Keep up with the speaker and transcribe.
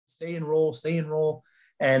stay and roll.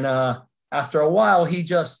 And after a while, he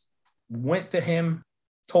just went to him,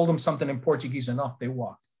 told him something in Portuguese, and off they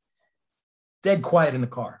walked. Dead quiet in the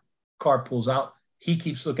car. Car pulls out. He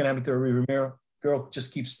keeps looking at me through the rearview mirror. Girl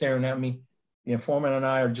just keeps staring at me. The informant and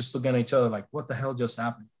I are just looking at each other like, what the hell just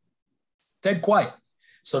happened? Dead quiet.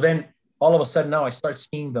 So then all of a sudden now I start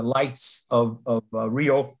seeing the lights of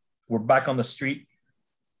Rio. We're back on the street.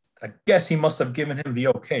 I guess he must have given him the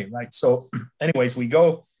okay, right? So anyways, we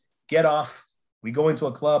go, get off, we go into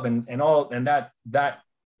a club and that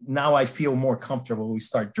now I feel more comfortable. We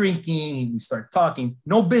start drinking, we start talking.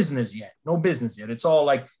 No business yet. It's all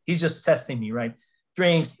like, he's just testing me, right?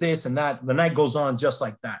 Drinks, this and that. The night goes on just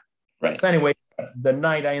like that. Right. But anyway, the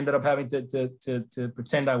night I ended up having to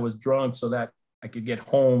pretend I was drunk so that I could get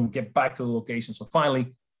home, get back to the location. So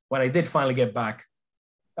finally, when I did finally get back,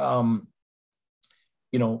 I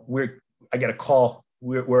get a call.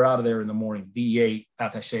 We're out of there in the morning. DEA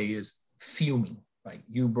attaché is fuming. Like,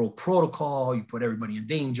 you broke protocol, you put everybody in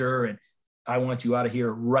danger, and I want you out of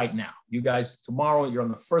here right now. You guys, tomorrow, you're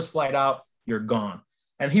on the first flight out, you're gone.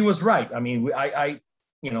 And he was right. I mean,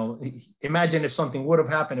 imagine if something would have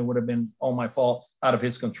happened, it would have been all my fault, out of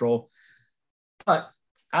his control. But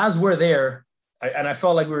as we're there, I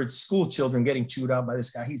felt like we were school children getting chewed out by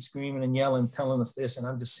this guy. He's screaming and yelling, telling us this, and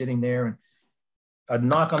I'm just sitting there, and a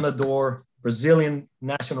knock on the door, Brazilian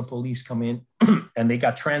National Police come in, and they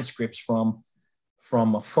got transcripts from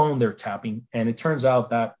a phone they're tapping. And it turns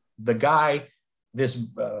out that the guy, this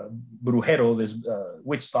brujero, this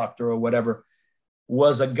witch doctor or whatever,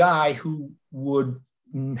 was a guy who would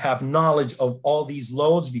have knowledge of all these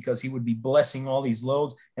loads because he would be blessing all these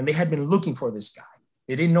loads. And they had been looking for this guy.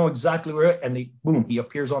 They didn't know exactly where, and he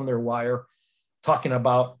appears on their wire talking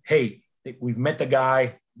about, hey, we've met the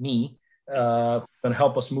guy, me, going to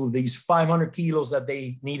help us move these 500 kilos that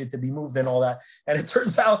they needed to be moved and all that. And it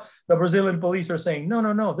turns out the Brazilian police are saying,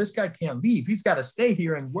 no, this guy can't leave. He's got to stay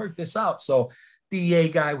here and work this out. So the DEA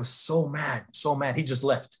guy was so mad. He just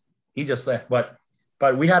left.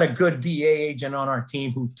 But we had a good DEA agent on our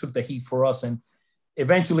team who took the heat for us. And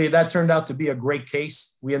eventually that turned out to be a great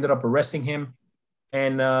case. We ended up arresting him.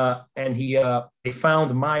 And they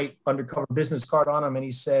found my undercover business card on him. And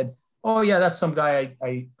he said, oh yeah, that's some guy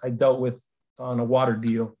I dealt with on a water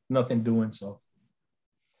deal, nothing doing. So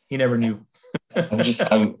he never knew.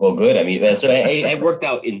 Well, good. I mean, so I worked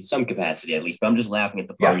out in some capacity at least, but I'm just laughing at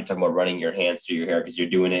the part you're talking about running your hands through your hair because you're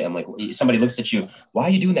doing it. I'm like, somebody looks at you, why are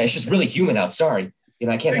you doing that? It's just really human out. Sorry.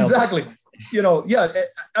 I can't help exactly.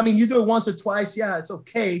 I mean, you do it once or twice. Yeah, it's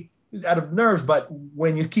okay out of nerves. But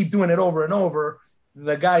when you keep doing it over and over,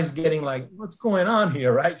 the guy's getting like, what's going on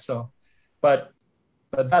here? Right. So, but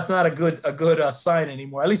that's not a good sign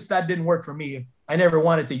anymore. At least that didn't work for me. I never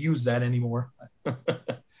wanted to use that anymore.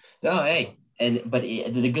 No, hey. But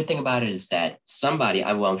the good thing about it is that somebody,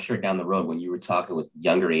 I'm sure down the road when you were talking with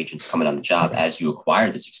younger agents coming on the job, as you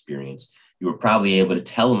acquired this experience, you were probably able to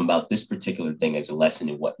tell them about this particular thing as a lesson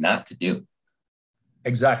in what not to do.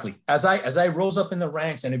 Exactly. As I rose up in the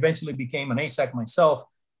ranks and eventually became an ASAC myself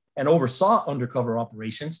and oversaw undercover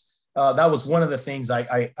operations, that was one of the things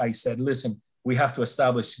I said, listen, we have to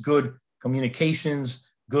establish good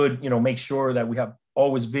communications, good, make sure that we have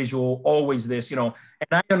always visual, always this, and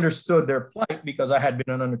I understood their plight because I had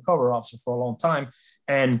been an undercover officer for a long time.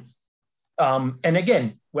 And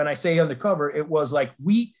again, when I say undercover, it was like,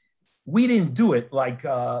 we didn't do it like,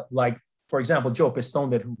 for example, Joe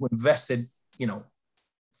Pistone, who invested,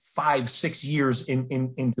 5-6 years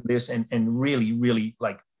into this and really, really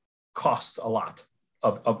like cost a lot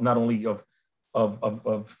of not only of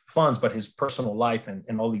funds, but his personal life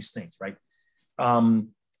and all these things. Right.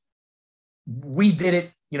 We did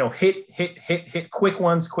it, hit quick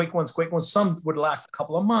ones. Some would last a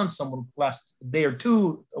couple of months. Some would last a day or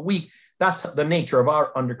two, a week. That's the nature of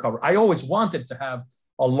our undercover. I always wanted to have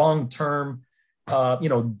a long-term,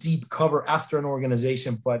 deep cover after an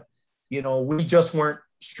organization, but, we just weren't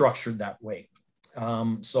structured that way.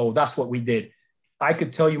 So that's what we did. I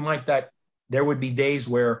could tell you, Mike, that there would be days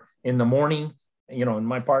where in the morning, and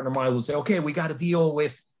my partner, Mike, would say, okay, we got to deal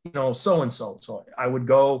with, so-and-so. So I would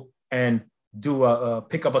go and do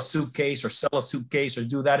pick up a suitcase or sell a suitcase or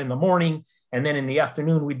do that in the morning. And then in the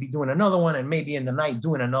afternoon, we'd be doing another one. And maybe in the night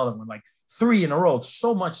doing another one, like 3 in a row,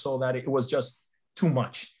 so much so that it was just too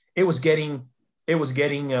much. It was getting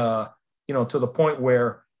to the point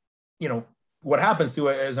where, what happens to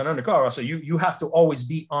it as an undercover. So you have to always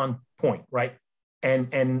be on point. Right.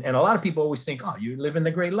 And a lot of people always think, oh, you're living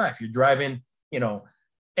the great life. You're driving,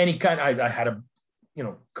 any kind. I had a,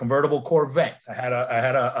 convertible Corvette. I had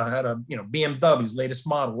a BMW's latest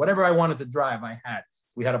model, whatever I wanted to drive, I had.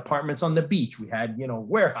 We had apartments on the beach. We had,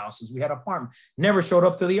 warehouses. We had apartments. Never showed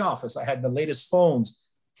up to the office. I had the latest phones,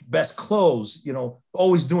 best clothes,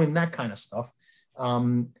 always doing that kind of stuff.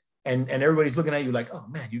 And everybody's looking at you like, oh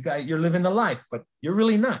man, you're living the life, but you're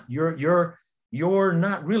really not. You're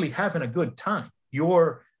not really having a good time.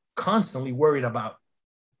 You're constantly worried about,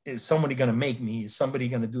 is somebody going to make me? Is somebody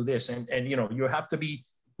going to do this? And you have to be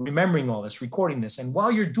remembering all this, recording this. And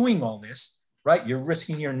while you're doing all this, right, you're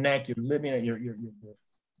risking your neck, you're living, you're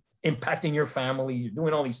impacting your family, you're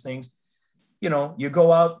doing all these things. You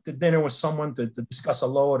go out to dinner with someone to discuss a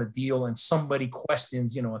loan, a deal, and somebody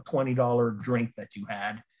questions, a $20 drink that you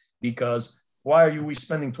had, because why are we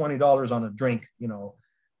spending $20 on a drink?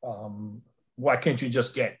 Why can't you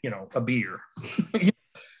just get, a beer?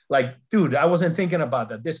 Like, dude, I wasn't thinking about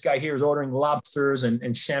that. This guy here is ordering lobsters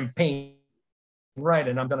and champagne, right?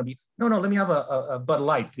 And I'm going to be, no, let me have a Bud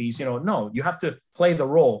Light, please. No, you have to play the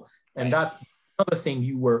role. And that's another thing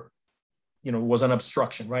was an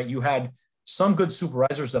obstruction, right? You had some good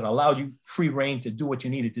supervisors that allowed you free reign to do what you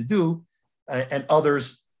needed to do. And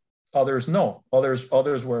others no.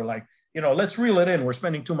 Others were like, let's reel it in. We're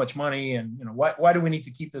spending too much money. And, why do we need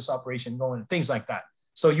to keep this operation going? And things like that.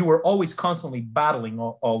 So you were always constantly battling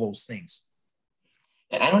all those things.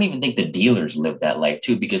 And I don't even think the dealers live that life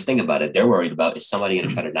too, because think about it. They're worried about, is somebody going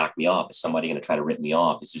to try to knock me off? Is somebody going to try to rip me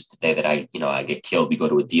off? It's just the day that I get killed, we go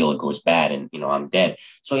to a deal, it goes bad, and, I'm dead.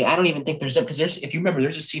 So I don't even think because if you remember,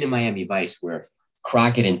 there's a scene in Miami Vice where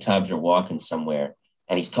Crockett and Tubbs are walking somewhere,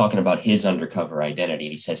 and he's talking about his undercover identity.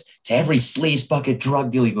 And he says, to every sleaze bucket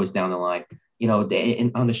drug dealer, he goes down the line,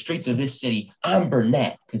 on the streets of this city, I'm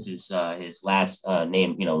Burnett, because his last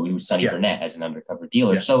name, he was Sonny Burnett as an undercover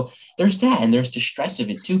dealer. Yeah. So there's that, and there's the stress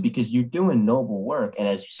of it too, because you're doing noble work. And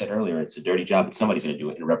as you said earlier, it's a dirty job, but somebody's going to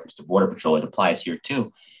do it. In reference to Border Patrol, it applies here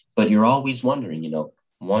too. But you're always wondering,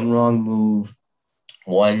 one wrong move,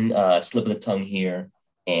 one slip of the tongue here,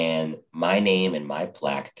 and my name and my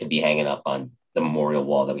plaque could be hanging up on the memorial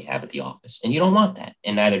wall that we have at the office. And you don't want that.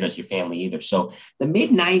 And neither does your family either. So the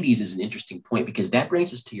mid-90s is an interesting point, because that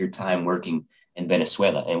brings us to your time working in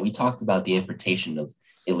Venezuela. And we talked about the importation of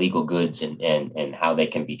illegal goods and how they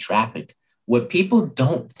can be trafficked. What people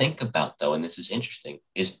don't think about, though, and this is interesting,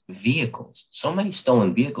 is vehicles. So many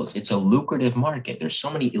stolen vehicles. It's a lucrative market. There's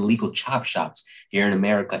so many illegal chop shops here in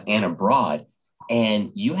America and abroad.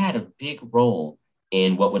 And you had a big role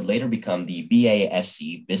in what would later become the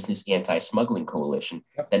BASC, Business Anti-Smuggling Coalition,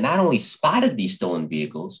 that not only spotted these stolen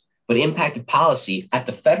vehicles, but impacted policy at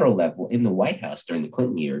the federal level in the White House during the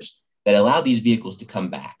Clinton years that allowed these vehicles to come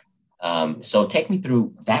back. So take me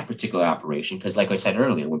through that particular operation, because like I said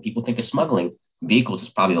earlier, when people think of smuggling, vehicles is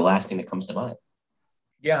probably the last thing that comes to mind.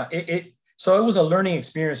 Yeah, so it was a learning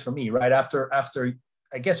experience for me, right? After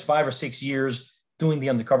I guess 5 or 6 years doing the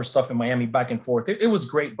undercover stuff in Miami back and forth, it was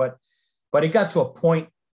great, but it got to a point,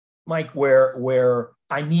 Mike, where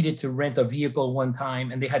I needed to rent a vehicle one time,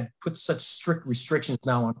 and they had put such strict restrictions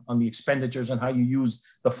now on the expenditures and how you use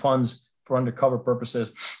the funds for undercover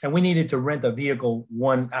purposes. And we needed to rent a vehicle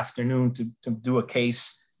one afternoon to do a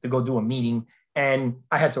case, to go do a meeting. And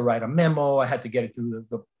I had to write a memo. I had to get it through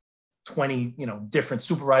the 20, different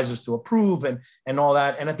supervisors to approve and all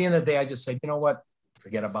that. And at the end of the day, I just said, you know what,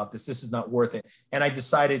 forget about this. This is not worth it. And I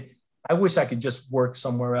decided, I wish I could just work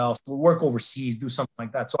somewhere else, work overseas, do something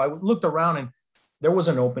like that. So I looked around, and there was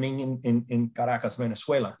an opening in Caracas,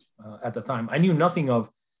 Venezuela at the time. I knew nothing of,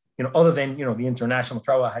 other than, the international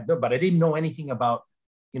travel I had done, but I didn't know anything about,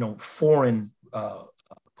 foreign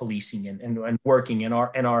policing and working in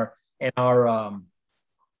our our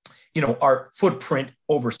footprint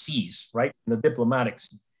overseas, right? The diplomatics.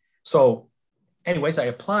 So anyways, I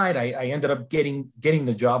applied. I ended up getting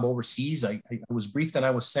the job overseas. I was briefed, and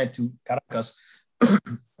I was sent to Caracas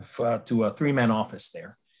to a 3-man office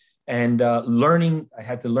there. And I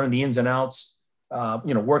had to learn the ins and outs,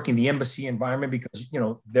 working the embassy environment, because,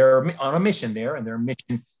 they're on a mission there, and their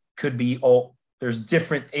mission could be there's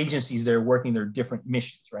different agencies there working their different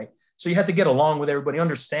missions, right? So you had to get along with everybody,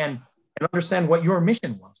 understand what your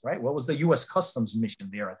mission was, right? What was the U.S. Customs mission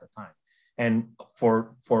there at the time? And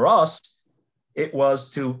for us, it was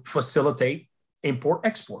to facilitate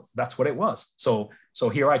import-export. That's what it was. So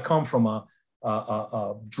here I come from a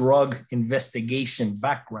drug investigation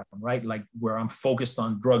background, right? Like, where I'm focused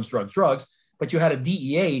on drugs. But you had a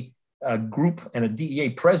DEA group and a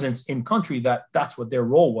DEA presence in country that's what their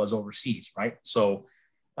role was overseas, right? So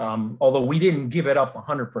although we didn't give it up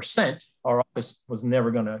 100%, our office was never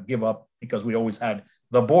going to give up, because we always had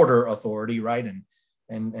the border authority, right?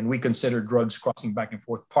 And we considered drugs crossing back and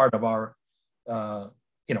forth part of our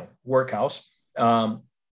workhouse.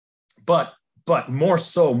 But But more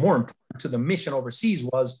important to the mission overseas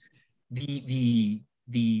was the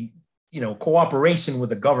cooperation with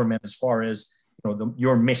the government as far as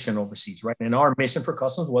your mission overseas, right? And our mission for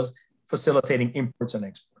customs was facilitating imports and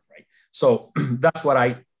exports, right? So that's what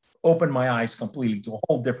I opened my eyes completely to a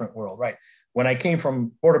whole different world, right? When I came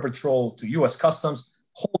from Border Patrol to U.S. Customs,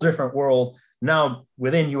 whole different world. Now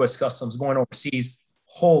within U.S. Customs, going overseas,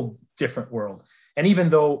 whole different world. And even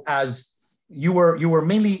though as you were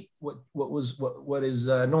mainly what is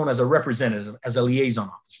known as a representative, as a liaison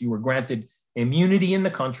officer, you were granted immunity in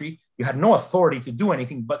the country. You had no authority to do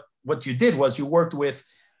anything, but what you did was you worked with,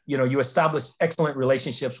 you established excellent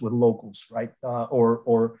relationships with locals, right?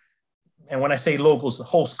 And when I say locals, the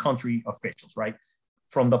host country officials, right?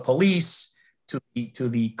 From the police to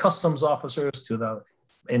the customs officers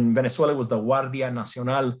in Venezuela it was the Guardia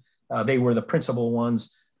Nacional. They were the principal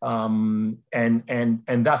ones. And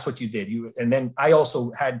that's what you did. And then I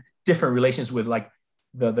also had different relations with like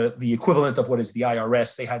the equivalent of what is the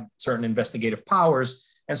IRS. They had certain investigative powers.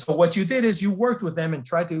 And so what you did is you worked with them and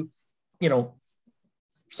tried to,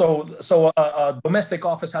 so a domestic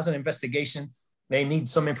office has an investigation. They need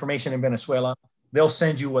some information in Venezuela. They'll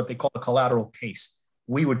send you what they call a collateral case.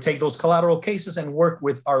 We would take those collateral cases and work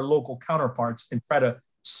with our local counterparts and try to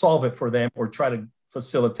solve it for them or try to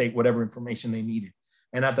facilitate whatever information they needed.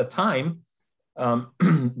 And at the time,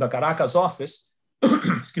 the Caracas office,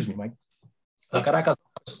 excuse me, Mike, the Caracas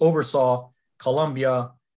office oversaw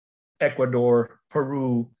Colombia, Ecuador,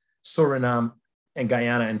 Peru, Suriname, and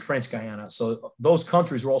Guyana and French Guyana. So those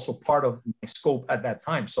countries were also part of my scope at that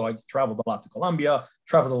time. So I traveled a lot to Colombia,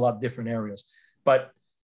 traveled a lot of different areas. But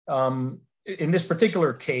in this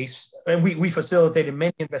particular case, and we facilitated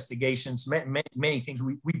many investigations, many things.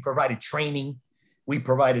 We provided training, we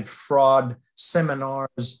provided fraud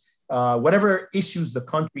seminars, whatever issues the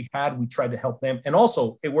country had, we tried to help them. And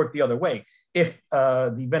also it worked the other way. If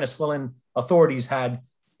the Venezuelan authorities had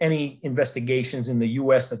any investigations in the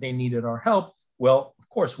US that they needed our help, well, of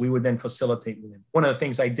course, we would then facilitate with them. One of the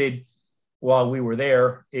things I did while we were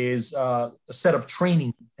there is set up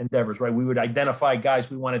training endeavors, right? We would identify guys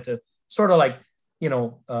we wanted to sort of like,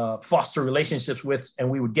 foster relationships with, and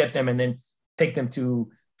we would get them and then take them to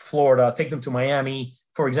Florida, take them to Miami.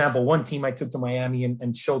 For example, one team I took to Miami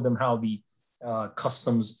and showed them how the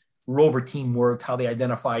customs rover team worked, how they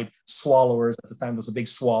identified swallowers. At the time, there was a big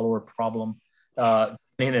swallower problem,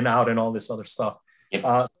 in and out and all this other stuff.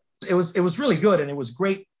 Yep. It was really good. And it was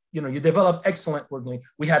great. You develop excellent work.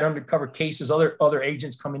 We had undercover cases, other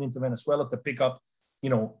agents coming into Venezuela to pick up,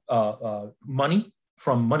 money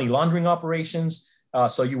from money laundering operations.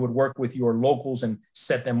 So you would work with your locals and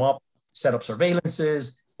set them up, set up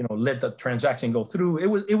surveillances, let the transaction go through.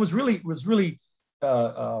 It was really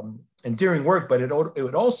endearing work, but it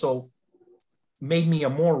would also made me a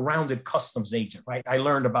more rounded customs agent, right? I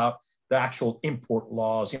learned about the actual import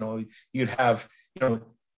laws. You'd have,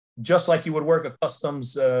 just like you would work a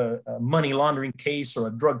customs money laundering case or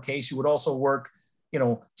a drug case, you would also work,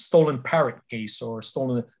 stolen parrot case or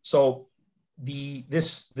stolen. So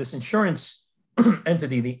this insurance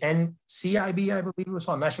entity, the NCIB, I believe it was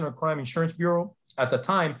called, National Crime Insurance Bureau, at the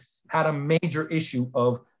time had a major issue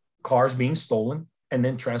of cars being stolen and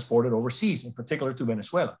then transported overseas, in particular to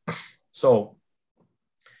Venezuela. So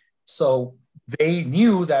they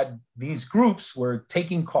knew that these groups were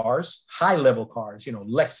taking cars, high-level cars,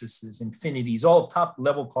 Lexuses, Infinities, all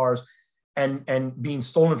top-level cars, and being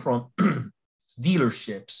stolen from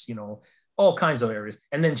dealerships, all kinds of areas,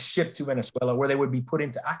 and then shipped to Venezuela where they would be put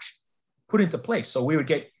into action, put into place. So we would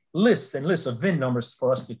get lists and lists of VIN numbers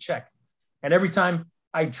for us to check. And every time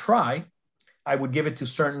I try, I would give it to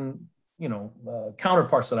certain,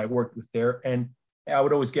 counterparts that I worked with there. And I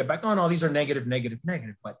would always get back, oh, no, these are negative.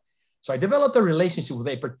 But so I developed a relationship with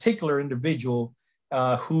a particular individual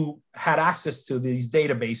who had access to these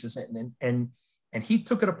databases, and he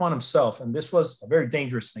took it upon himself. And this was a very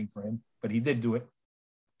dangerous thing for him, but he did do it.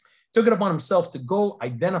 Took it upon himself to go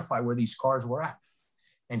identify where these cars were at.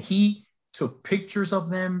 And he took pictures of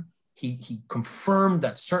them. He confirmed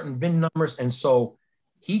that certain VIN numbers. And so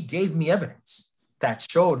he gave me evidence that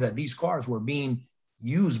showed that these cars were being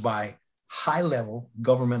used by high-level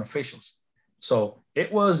government officials. So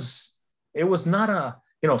it was not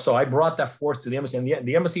so I brought that forth to the embassy, and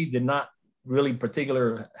the embassy did not really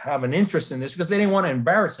particularly have an interest in this because they didn't want to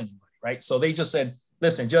embarrass anybody, right? So they just said,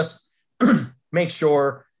 listen, just make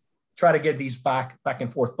sure, try to get these back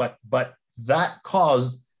and forth. But that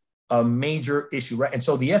caused a major issue, right? And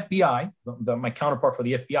so the FBI, my counterpart for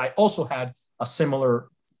the FBI, also had a similar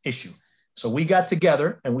issue. So we got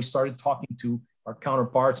together and we started talking to our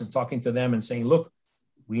counterparts and talking to them and saying, look,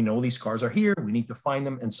 we know these cars are here. We need to find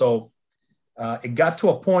them. And so It got to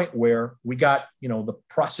a point where we got, the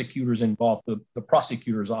prosecutors involved, the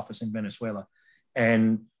prosecutor's office in Venezuela,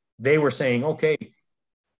 and they were saying, okay,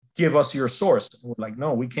 give us your source. And we're like,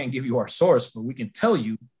 no, we can't give you our source, but we can tell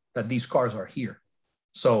you that these cars are here.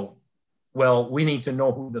 So, well, we need to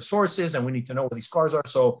know who the source is, and we need to know where these cars are.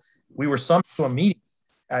 So we were summoned to a meeting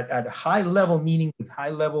at a high-level meeting with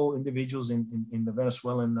high-level individuals in the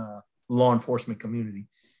Venezuelan law enforcement community.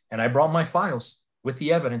 And I brought my files with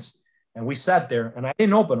the evidence, and we sat there, and I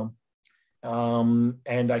didn't open them.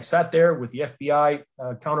 And I sat there with the FBI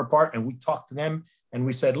counterpart, and we talked to them, and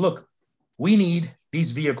we said, look, we need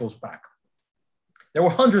these vehicles back. There were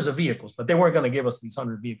hundreds of vehicles, but they weren't going to give us these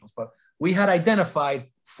 100 vehicles. But we had identified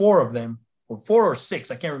 4 of them, or 4 or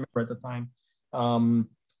 6, I can't remember at the time,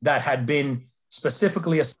 that had been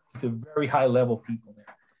specifically assigned to very high-level people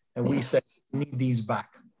there. And we said, we need these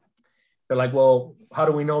back. They're like, well, how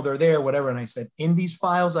do we know they're there, whatever? And I said, in these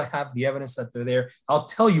files, I have the evidence that they're there. I'll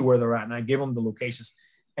tell you where they're at. And I gave them the locations.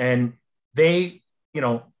 And they,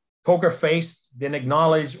 poker-faced, didn't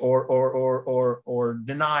acknowledge or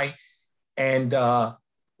deny. And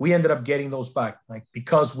we ended up getting those back,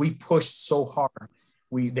 because we pushed so hard.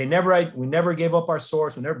 We never gave up our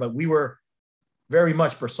source, but we were very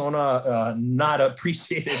much persona not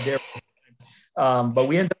appreciated there. But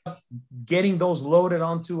we ended up getting those loaded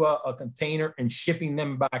onto a container and shipping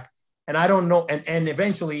them back. And I don't know. And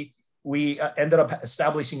eventually we ended up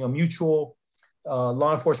establishing a mutual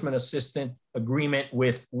law enforcement assistant agreement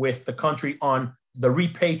with the country on the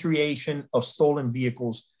repatriation of stolen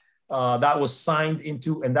vehicles. That was signed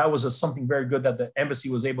into, and that was something very good that the embassy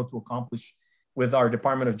was able to accomplish with our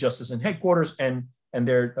Department of Justice and headquarters and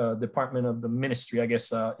their Department of the Ministry, I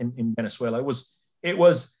guess, in Venezuela. It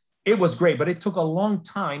was great, but it took a long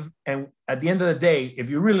time. And at the end of the day, if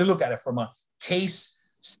you really look at it from a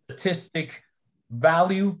case statistic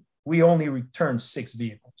value, we only returned 6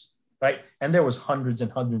 vehicles, right? And there was hundreds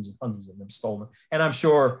and hundreds and hundreds of them stolen. And I'm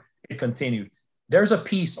sure it continued. There's a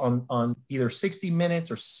piece on either 60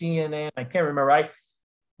 Minutes or CNN, I can't remember, right?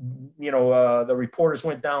 The reporters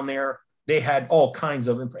went down there. They had all kinds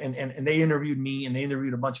of, and they interviewed me, and they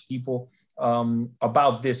interviewed a bunch of people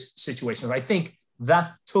about this situation. I think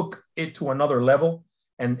that took it to another level.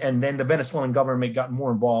 And then the Venezuelan government got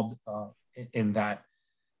more involved in that.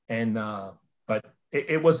 But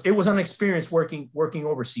it was an experience working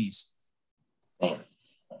overseas. Man,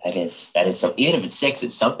 that is something. Even if it's 6,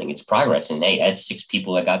 it's something. It's progress. And hey, that's 6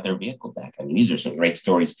 people that got their vehicle back. I mean, these are some great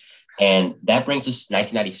stories. And that brings us to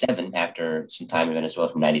 1997, after some time in Venezuela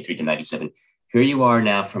from 93 to 97. Here you are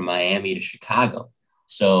now from Miami to Chicago.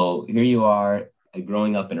 So here you are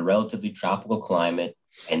growing up in a relatively tropical climate.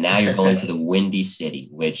 And now you're going to the Windy City,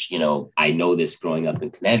 which, I know this growing up in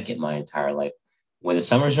Connecticut my entire life. When the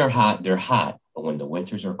summers are hot, they're hot. But when the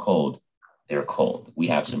winters are cold, they're cold. We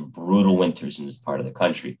have some brutal winters in this part of the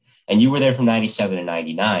country. And you were there from 97 to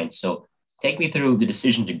 99. So take me through the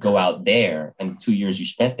decision to go out there and the 2 years you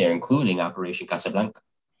spent there, including Operation Casablanca.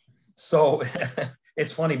 So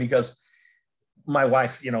it's funny because my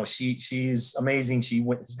wife, she's amazing.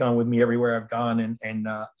 She's gone with me everywhere I've gone. And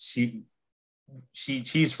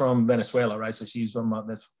she's from Venezuela, right? So she's from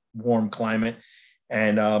this warm climate.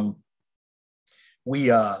 And we,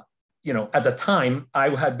 at the time, I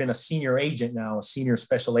had been a senior agent now, a senior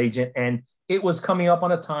special agent. And it was coming up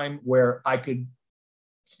on a time where I could,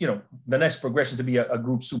 the next progression to be a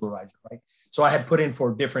group supervisor, right? So I had put in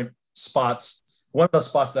for different spots. One of the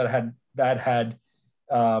spots that had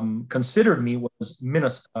considered me was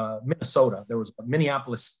Minnesota. There was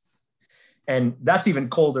Minneapolis, and that's even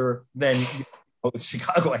colder than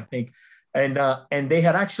Chicago, I think. And they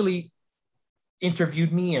had actually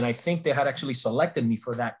interviewed me, and I think they had actually selected me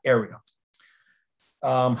for that area.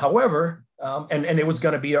 However, and it was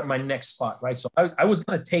going to be my next spot, right? So I was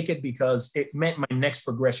going to take it because it meant my next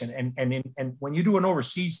progression. And when you do an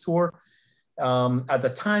overseas tour, at the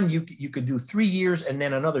time you could do 3 years and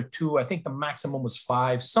then another 2. I think the maximum was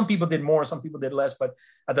 5. Some people did more, some people did less, but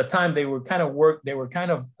at the time they were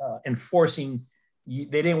kind of enforcing.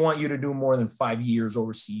 They didn't want you to do more than 5 years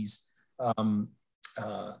overseas.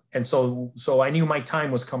 And so I knew my time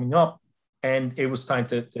was coming up, and it was time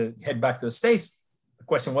to head back to the States. The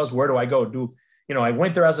question was, where do I go? I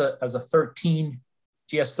went there as a 13,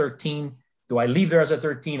 GS 13. Do I leave there as a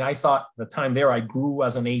 13? I thought the time there, I grew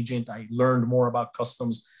as an agent. I learned more about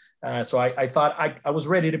customs. So I thought I was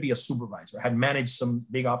ready to be a supervisor. I had managed some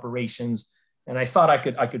big operations, and I thought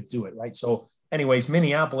I could do it, right? So anyways,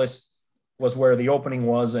 Minneapolis was where the opening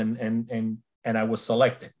was, and I was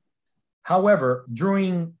selected. However,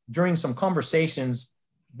 during some conversations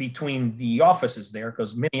between the offices there,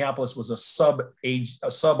 because Minneapolis was a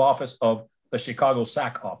sub office of the Chicago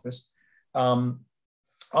SAC office.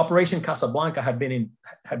 Operation Casablanca had been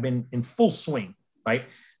in full swing, right?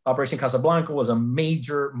 Operation Casablanca was a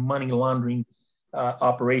major money laundering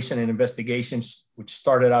operation and investigations, which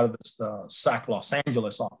started out of the SAC Los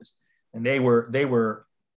Angeles office, and they were,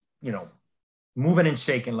 moving and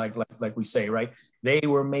shaking, like we say, right? They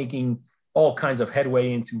were making all kinds of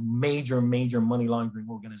headway into major money laundering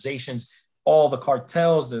organizations, all the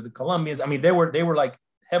cartels, the Colombians. I mean, they were like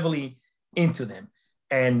heavily into them,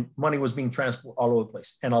 and money was being transported all over the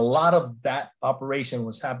place. And a lot of that operation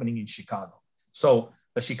was happening in Chicago. So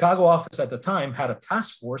the Chicago office at the time had a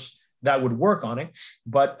task force that would work on it,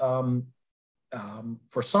 but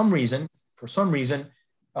for some reason,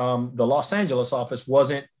 the Los Angeles office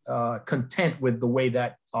wasn't content with the way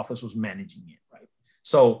that office was managing it, right?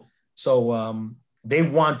 So they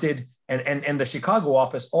wanted, and the Chicago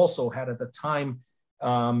office also had at the time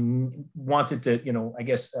wanted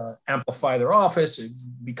to, amplify their office,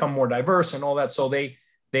 become more diverse and all that. So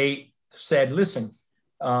they said, listen,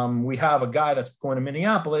 we have a guy that's going to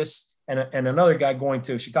Minneapolis and another guy going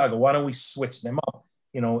to Chicago. Why don't we switch them up?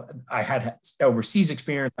 I had overseas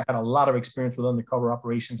experience. I had a lot of experience with undercover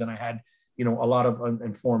operations, and I had, a lot of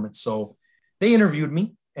informants. So they interviewed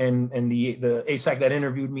me, and the ASAC that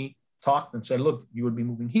interviewed me talked and said, look, you would be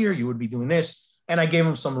moving here, you would be doing this. And I gave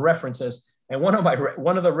them some references. And one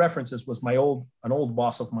of the references was an old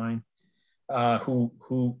boss of mine,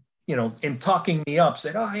 who in talking me up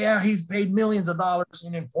said, oh yeah, he's paid millions of dollars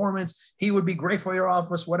in informants. He would be great for your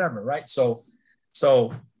office, whatever. Right. So,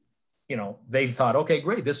 they thought, okay,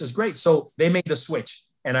 great. This is great. So they made the switch,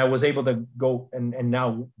 and I was able to go and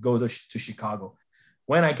now go to Chicago.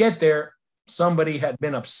 When I get there, somebody had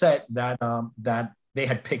been upset that they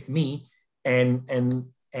had picked me. And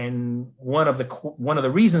one of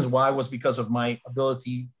the reasons why was because of my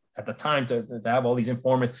ability at the time to have all these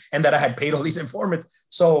informants, and that I had paid all these informants.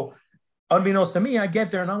 So unbeknownst to me, I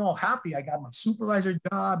get there and I'm all happy. I got my supervisor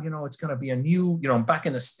job. It's going to be a new, I'm back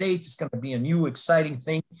in the States. It's going to be a new, exciting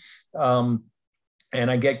thing. And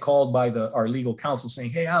I get called by our legal counsel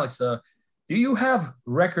saying, hey, Alex, do you have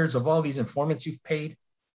records of all these informants you've paid?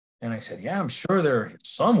 And I said, yeah, I'm sure they're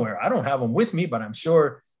somewhere. I don't have them with me, but I'm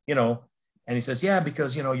sure, And he says, yeah,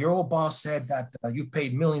 because, your old boss said that you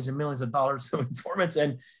paid millions and millions of dollars to informants.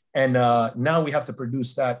 And now we have to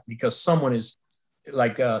produce that because someone is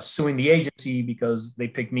suing the agency because they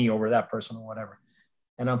picked me over that person or whatever.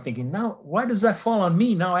 And I'm thinking, now, why does that fall on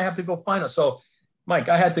me? Now I have to go find it. So, Mike,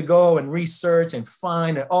 I had to go and research and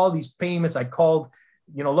find all these payments. I called,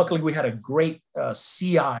 luckily we had a great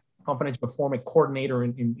CI, confidential informant coordinator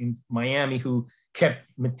in Miami, who kept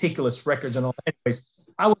meticulous records and all. Anyways,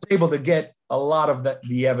 I was able to get a lot of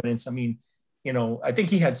the evidence. I mean, I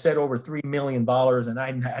think he had said over $3 million, and I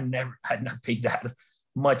had not paid that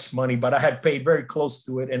much money, but I had paid very close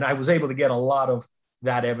to it. And I was able to get a lot of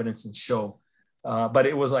that evidence and show. But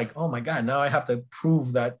it was like, oh my God, now I have to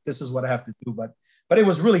prove that this is what I have to do. But it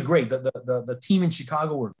was really great. The team in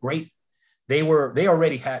Chicago were great. They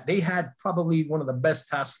had probably one of the best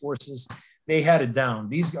task forces. They had it down.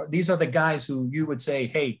 These are the guys who you would say,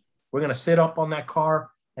 hey, we're going to sit up on that car,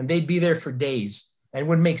 and they'd be there for days and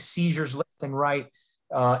would make seizures left and right.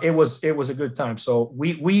 It was a good time. So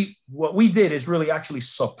what we did is really actually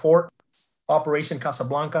support Operation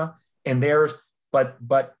Casablanca and theirs, but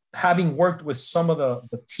having worked with some of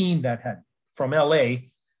the team that had from LA,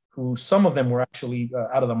 who some of them were actually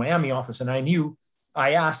out of the Miami office, and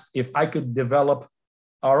I asked if I could develop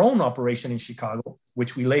our own operation in Chicago,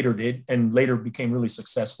 which we later did, and later became really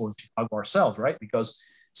successful in Chicago ourselves, right? Because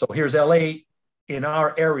so here's LA in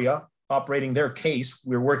our area operating their case.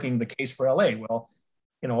 We're working the case for LA. Well,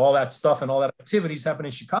 all that stuff and all that activities happen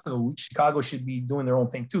in Chicago. Chicago should be doing their own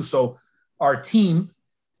thing too. So our team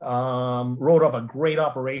wrote up a great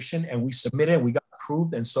operation, and we submitted, we got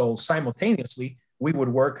approved. And so simultaneously, we would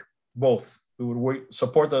work both. We would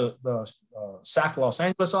support the SAC Los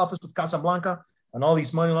Angeles office with Casablanca and all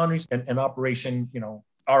these money launderings, and operation,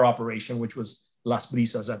 our operation, which was Las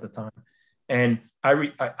Brisas at the time. And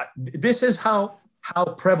this is how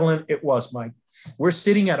prevalent it was, Mike. We're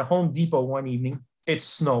sitting at a Home Depot one evening. It's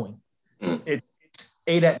snowing. It's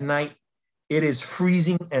 8 at night. It is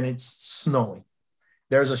freezing and it's snowing.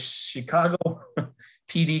 There's a Chicago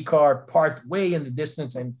PD car parked way in the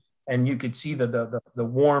distance, and you could see the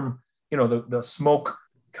warm, the smoke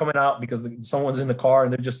coming out because someone's in the car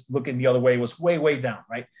and they're just looking the other way. It was way down,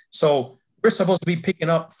 right? So we're supposed to be picking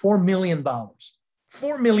up $4 million.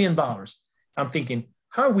 $4 million. I'm thinking,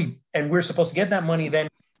 how are we? And we're supposed to get that money, then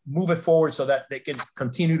move it forward so that they can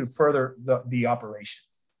continue to further the operation.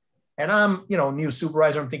 And I'm, new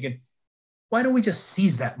supervisor. I'm thinking, why don't we just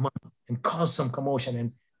seize that money and cause some commotion?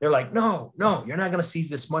 And they're like, no, you're not going to seize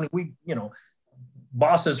this money.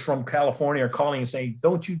 Bosses from California are calling and saying,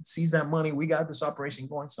 don't you seize that money? We got this operation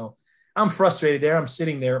going. So I'm frustrated there. I'm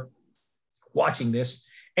sitting there watching this.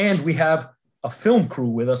 And we have a film crew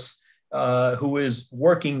with us who is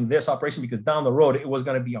working this operation because down the road, it was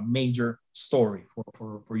going to be a major story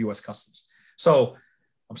for U.S. Customs. So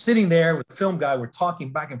I'm sitting there with the film guy. We're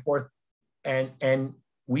talking back and forth. And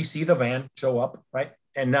we see the van show up, right?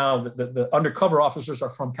 And now the undercover officers are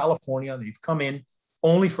from California. They've come in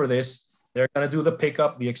only for this. They're going to do the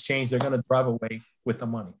pickup, the exchange. They're going to drive away with the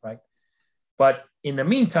money, right? But in the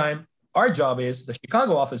meantime, our job is, the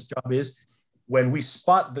Chicago office job is, when we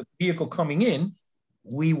spot the vehicle coming in,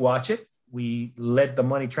 we watch it, we let the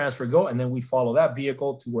money transfer go, and then we follow that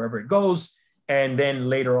vehicle to wherever it goes. And then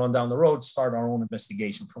later on down the road, start our own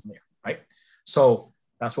investigation from there, right? So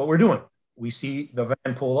that's what we're doing. We see the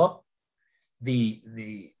van pull up, the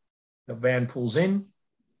van pulls in,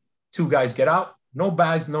 two guys get out, no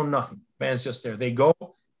bags, no nothing. Van's just there. They go,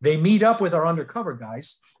 they meet up with our undercover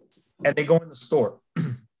guys, and they go in the store.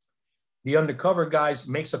 The undercover guys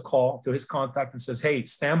makes a call to his contact and says, hey,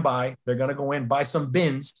 stand by. They're going to go in, buy some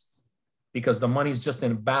bins because the money's just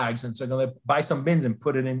in bags. And so they're going to buy some bins and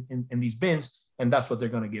put it in these bins. And that's what they're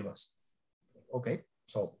going to give us. Okay.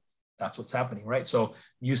 So that's what's happening, right? So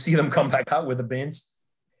you see them come back out with the bins.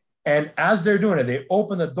 And as they're doing it, they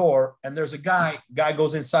open the door and there's a guy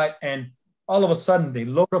goes inside, and all of a sudden they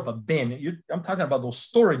load up a bin. I'm talking about those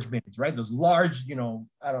storage bins, right? Those large,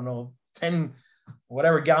 10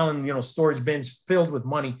 whatever gallon, storage bins filled with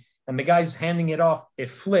money. And the guy's handing it off. It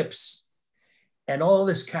flips. And all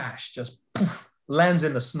this cash just lands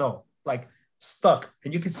in the snow, like stuck.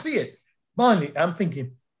 And you can see it. Bonnie, I'm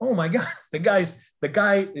thinking, oh my God, the guy is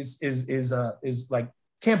like,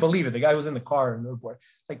 can't believe it. The guy was in the car and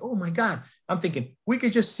like, oh my God. I'm thinking we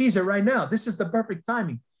could just seize it right now. This is the perfect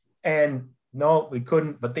timing. And no, we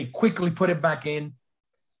couldn't, but they quickly put it back in,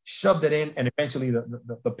 shoved it in, and eventually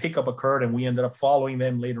the pickup occurred, and we ended up following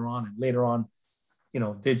them later on,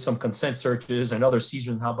 did some consent searches and other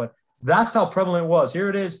seizures and how, but that's how prevalent it was. Here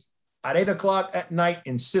it is at 8:00 at night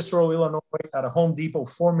in Cicero, Illinois, at a Home Depot,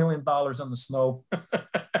 $4 million on the snow.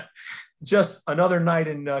 Just another night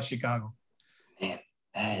in Chicago. Man,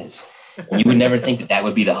 that is, you would never think that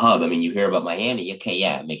would be the hub. I mean, you hear about Miami. Okay,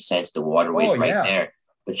 yeah, it makes sense. The waterway's right there.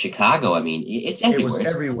 But Chicago, I mean, it's everywhere. It was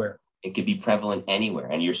everywhere. It could be prevalent anywhere.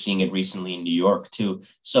 And you're seeing it recently in New York, too.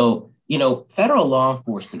 So, federal law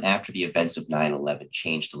enforcement after the events of 9/11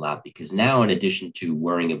 changed a lot, because now, in addition to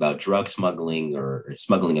worrying about drug smuggling or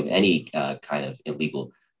smuggling of any kind of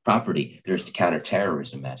illegal property, there's the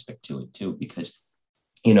counterterrorism aspect to it, too, because,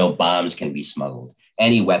 bombs can be smuggled.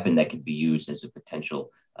 Any weapon that could be used as a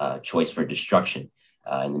potential choice for destruction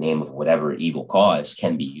in the name of whatever evil cause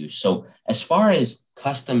can be used. So as far as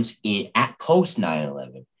customs at post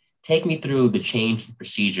 9/11, take me through the change in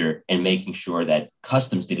procedure and making sure that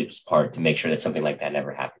customs did its part to make sure that something like that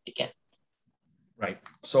never happened again. Right.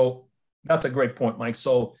 So that's a great point, Mike.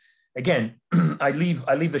 So again, I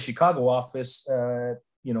leave the Chicago office. I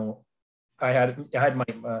had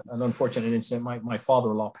an unfortunate incident. My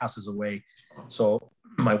father-in-law passes away, so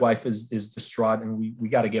my wife is distraught, and we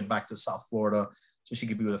got to get back to South Florida so she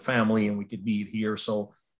could be with the family and we could be here.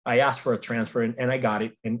 So I asked for a transfer, and I got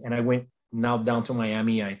it, and I went now down to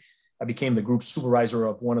Miami. I became the group supervisor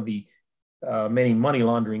of one of the many money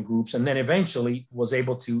laundering groups, and then eventually was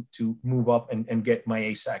able to move up and get my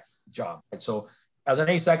ASAC job. And so as an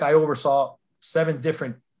ASAC, I oversaw 7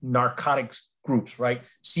 different narcotics groups, right?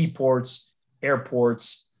 Seaports,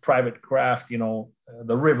 airports, private craft,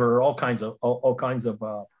 the river, all kinds of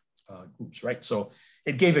groups, right? So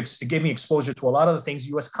it gave me exposure to a lot of the things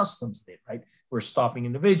U.S. Customs did, right? We're stopping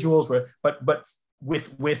individuals, but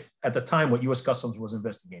with at the time what U.S. Customs was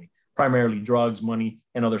investigating, primarily drugs, money,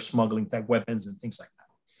 and other smuggling type weapons and things like that.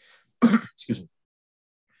 Excuse me.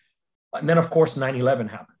 And then, of course,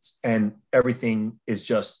 9/11 happens, and everything is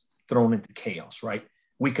just thrown into chaos, right?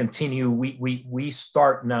 We continue. We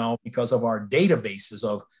start now, because of our databases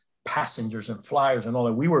of passengers and flyers and all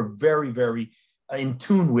that. We were very, very in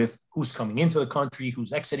tune with who's coming into the country,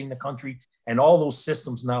 who's exiting the country, and all those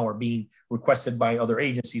systems now are being requested by other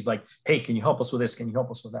agencies. Like, hey, can you help us with this? Can you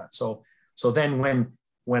help us with that? So then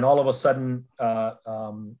when all of a sudden, I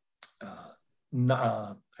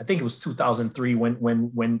think it was 2003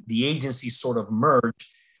 when the agencies sort of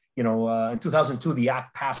merged. In 2002, the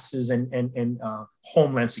act passes and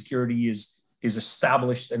Homeland Security is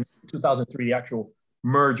established. And in 2003, the actual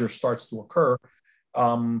merger starts to occur,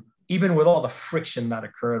 even with all the friction that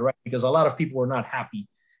occurred, right? Because a lot of people were not happy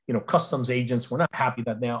customs agents were not happy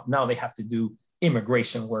that now they have to do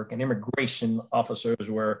immigration work, and immigration officers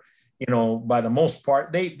were, by the most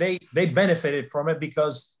part, they benefited from it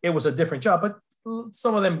because it was a different job. But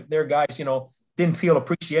some of them, their guys, didn't feel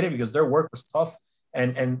appreciated because their work was tough.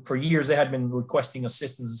 And for years they had been requesting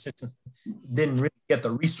assistance, didn't really get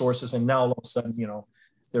the resources. And now all of a sudden,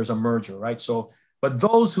 there's a merger, right? So, but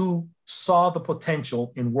those who saw the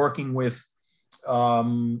potential in working with,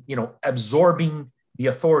 absorbing the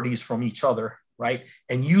authorities from each other, right?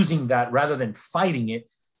 And using that rather than fighting it,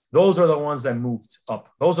 those are the ones that moved up.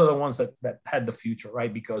 Those are the ones that had the future,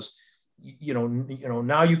 right? Because,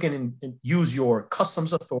 now you can use your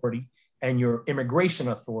customs authority and your immigration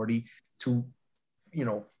authority to,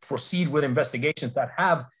 proceed with investigations that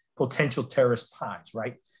have potential terrorist ties,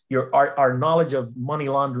 right? Our knowledge of money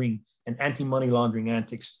laundering and anti-money laundering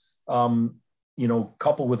antics,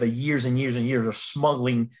 coupled with the years and years and years of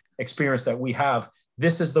smuggling experience that we have,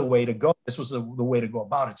 this is the way to go. This was the way to go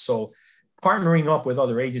about it. So partnering up with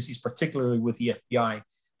other agencies, particularly with the FBI,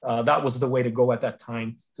 that was the way to go at that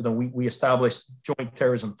time. So then we established Joint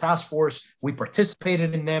Terrorism Task Force. We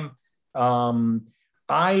participated in them.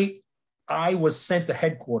 I was sent to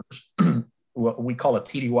headquarters, what we call a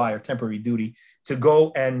TDY or temporary duty, to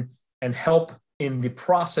go and help in the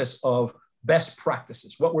process of best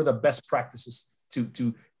practices. What were the best practices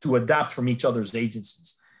to adapt from each other's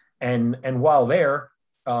agencies? And while there,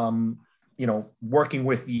 working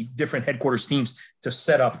with the different headquarters teams to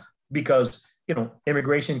set up, because,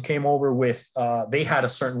 immigration came over with, they had a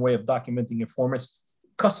certain way of documenting informants.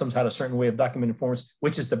 Customs had a certain way of documenting informants,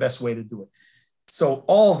 which is the best way to do it. So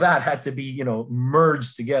all that had to be,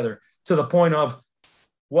 merged together to the point of,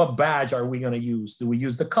 what badge are we going to use? Do we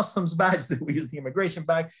use the customs badge? Do we use the immigration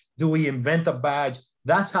badge? Do we invent a badge?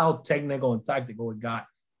 That's how technical and tactical it got.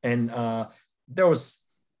 And there was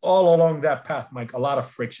all along that path, Mike, a lot of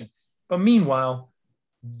friction. But meanwhile,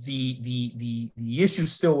 the issue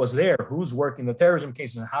still was there. Who's working the terrorism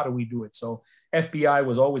cases and how do we do it? So FBI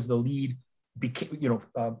was always the lead,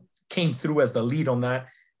 came through as the lead on that.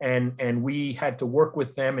 And we had to work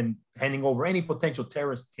with them and handing over any potential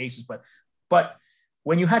terrorist cases. But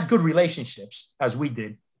when you had good relationships, as we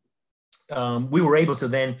did, we were able to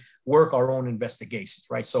then work our own investigations,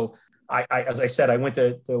 right? So I as I said, I went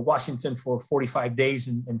to Washington for 45 days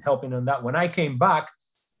and helping on that. When I came back,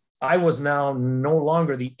 I was now no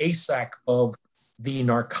longer the ASAC of the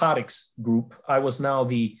narcotics group. I was now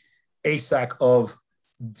the ASAC of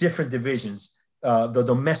different divisions, the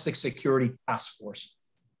Domestic Security Task Force,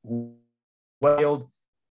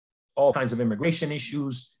 all kinds of immigration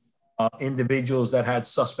issues, individuals that had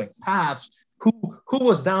suspect paths, who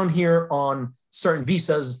was down here on certain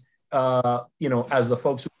visas, as the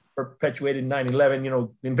folks who perpetuated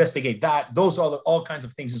 9/11, investigate that. Those are all kinds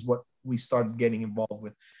of things is what we started getting involved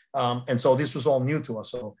with. And so this was all new to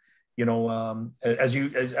us. So, as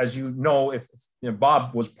you know, if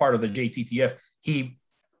Bob was part of the JTTF, he,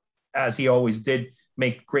 as he always did,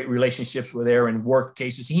 make great relationships with there and worked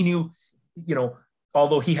cases. He knew,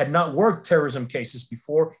 although he had not worked terrorism cases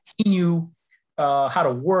before, he knew how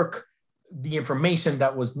to work the information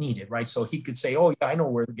that was needed, right? So he could say, oh yeah, I know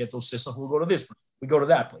where to get those systems. We'll go to this place. We go to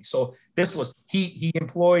that place. So this was, he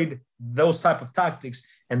employed those type of tactics,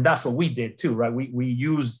 and that's what we did too, right? We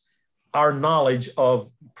used our knowledge of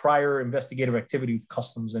prior investigative activity with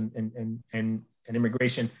customs and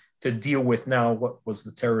immigration to deal with now what was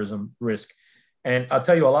the terrorism risk. And I'll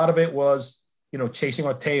tell you, a lot of it was, chasing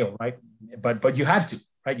our tail, right? But you had to,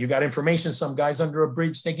 right? You got information, some guys under a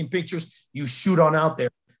bridge taking pictures, you shoot on out there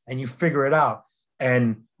and you figure it out.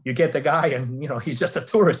 And you get the guy and, he's just a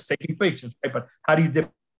tourist taking pictures, right? But how do you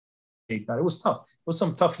differentiate that? It was tough. It was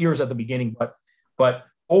some tough years at the beginning, but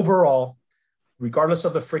overall, regardless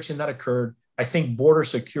of the friction that occurred, I think border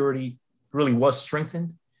security really was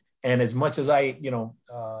strengthened. And as much as I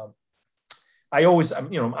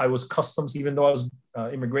was customs, even though I was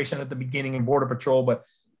immigration at the beginning and border patrol, but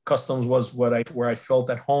customs was where I felt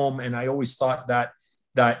at home. And I always thought that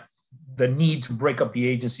the need to break up the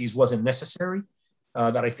agencies wasn't necessary,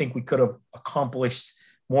 that I think we could have accomplished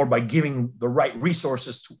more by giving the right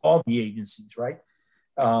resources to all the agencies, right?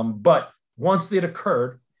 But once it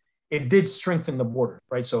occurred, it did strengthen the border,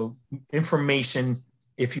 right? So information,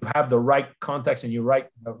 if you have the right context and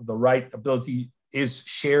the right ability is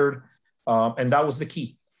shared. And that was the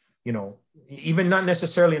key, even not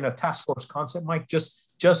necessarily in a task force concept, Mike,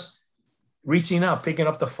 just reaching out, picking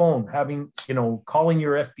up the phone, having, calling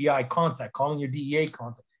your FBI contact, calling your DEA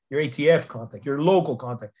contact, your ATF contact, your local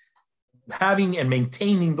contact, having and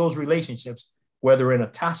maintaining those relationships, whether in a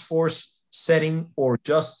task force setting or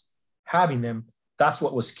just having them, that's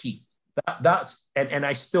what was key. That's and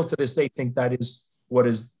I still to this day think that is what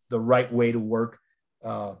is the right way to work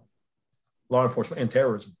law enforcement and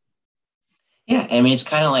terrorism. Yeah, I mean, it's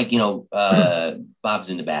kind of like, Bob's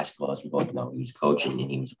into basketball, as we both know. He was coaching and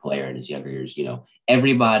he was a player in his younger years.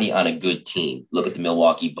 Everybody on a good team. Look at the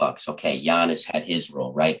Milwaukee Bucks. Okay, Giannis had his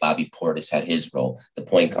role, right? Bobby Portis had his role. The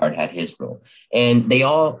point guard had his role. And they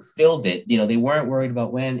all filled it. They weren't worried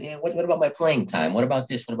about what about my playing time? What about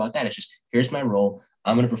this? What about that? It's just, here's my role.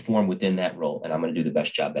 I'm going to perform within that role, and I'm going to do the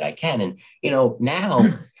best job that I can. And, now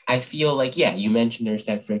I feel like, yeah, you mentioned there's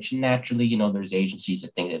that friction. Naturally, there's agencies that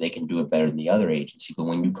think that they can do it better than the other agency. But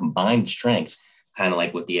when you combine the strengths, kind of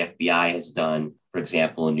like what the FBI has done, for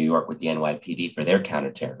example, in New York with the NYPD for their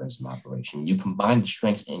counterterrorism operation, you combine the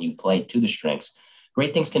strengths and you play to the strengths,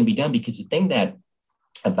 great things can be done. Because the thing that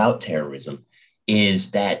about terrorism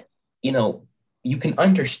is that, you can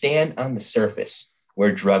understand on the surface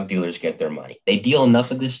where drug dealers get their money. They deal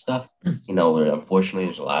enough of this stuff, where unfortunately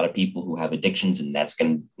there's a lot of people who have addictions, and that's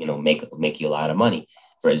going to, make you a lot of money,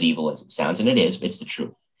 for as evil as it sounds. And it is, it's the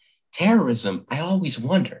truth. Terrorism, I always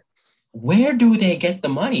wonder, where do they get the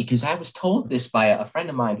money? Because I was told this by a friend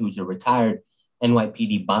of mine who's a retired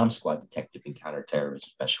NYPD bomb squad detective and counterterrorism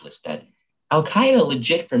specialist, that Al-Qaeda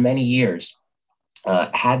legit for many years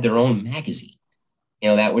had their own magazine,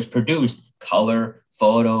 that was produced, color,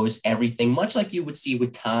 photos, everything, much like you would see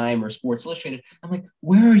with Time or Sports Illustrated. I'm like,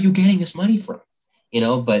 where are you getting this money from?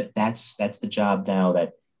 But that's the job now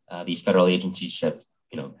that these federal agencies have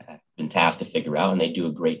been tasked to figure out, and they do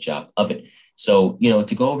a great job of it. So,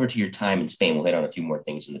 to go over to your time in Spain, we'll hit on a few more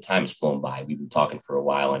things, and the time has flown by. We've been talking for a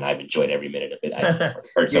while, and I've enjoyed every minute of it. I've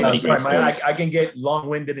heard so many great stories. I can get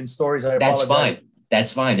long-winded in stories. That's fine.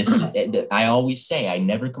 That's fine. This is, I always say, I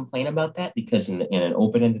never complain about that, because in an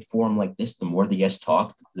open-ended forum like this, the more the guests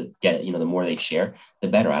talk, the more they share, the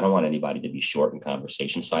better. I don't want anybody to be short in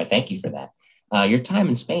conversation. So I thank you for that. Your time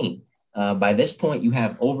in Spain, by this point, you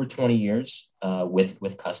have over 20 years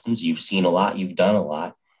with customs. You've seen a lot. You've done a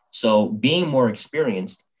lot. So being more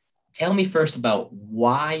experienced, tell me first about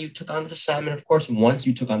why you took on this assignment. Of course, once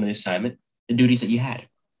you took on the assignment, the duties that you had.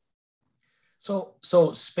 So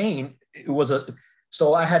Spain,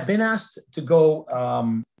 so I had been asked to go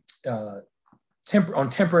on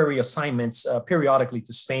temporary assignments periodically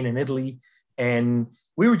to Spain and Italy. And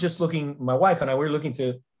we were just looking, my wife and I, we were looking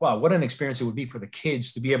to, wow, what an experience it would be for the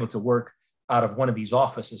kids to be able to work out of one of these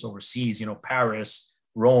offices overseas, Paris,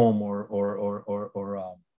 Rome,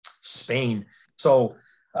 or Spain. So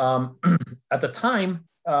at the time,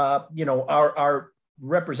 our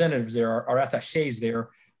representatives there, our attachés there,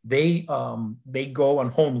 they go on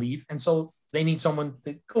home leave. And so they need someone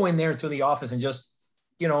to go in there to the office and just,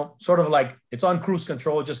 sort of like it's on cruise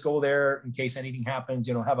control, just go there in case anything happens,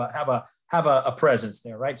 have a presence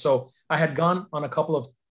there. Right. So I had gone on a couple of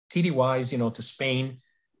TDYs, to Spain,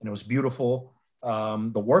 and it was beautiful.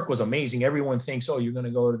 The work was amazing. Everyone thinks, oh, you're going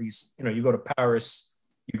to go to these, you go to Paris,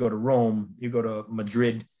 you go to Rome, you go to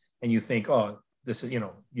Madrid, and you think, oh, this is,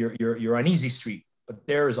 you're on easy street, but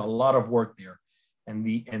there is a lot of work there. And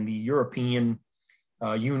the European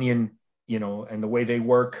Union, and the way they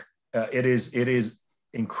work, it is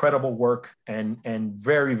incredible work and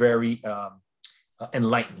very, very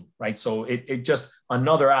enlightening, right? So it just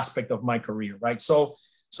another aspect of my career, right? So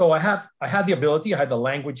I had the ability, I had the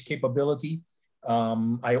language capability.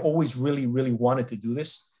 I always really, really wanted to do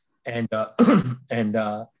this, and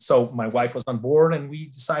so my wife was on board, and we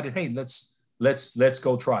decided, hey, let's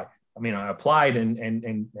go try. I mean, I applied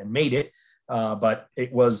and made it, but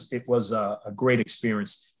it was a great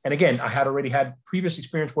experience. And again, I had already had previous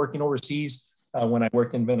experience working overseas when I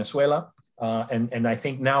worked in Venezuela. And I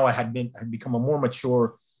think now I had become a more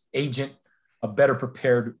mature agent, a better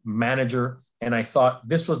prepared manager. And I thought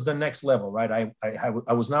this was the next level, right?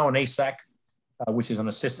 I was now an ASAC, which is an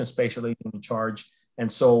assistant special agent in charge.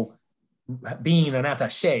 And so being an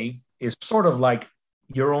attaché is sort of like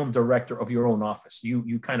your own director of your own office.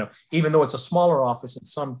 You kind of, even though it's a smaller office in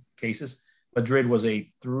some cases, Madrid was a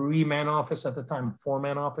 3-man office at the time,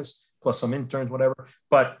 4-man office, plus some interns, whatever.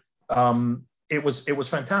 But it was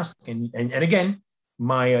fantastic. And again,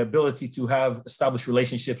 my ability to have established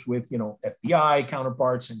relationships with, FBI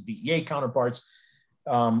counterparts and DEA counterparts,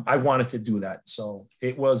 I wanted to do that. So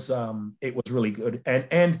it was really good.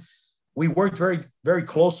 And we worked very, very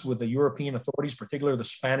close with the European authorities, particularly the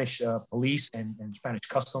Spanish police and Spanish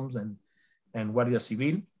customs and Guardia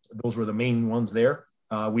Civil. Those were the main ones there.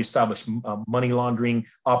 We established money laundering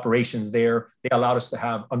operations there. They allowed us to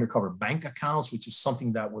have undercover bank accounts, which is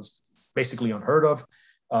something that was basically unheard of.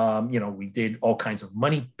 We did all kinds of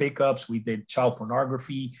money pickups. We did child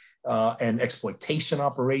pornography and exploitation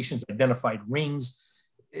operations, identified rings.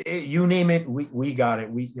 you name it, we got it.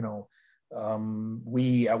 We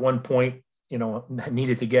at one point,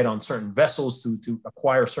 needed to get on certain vessels to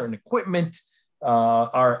acquire certain equipment.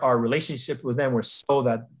 Our relationship with them was so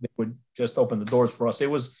that they would just open the doors for us. It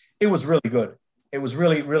was really good. It was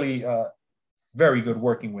really, really very good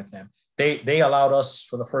working with them. They allowed us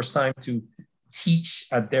for the first time to teach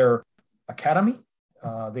at their academy.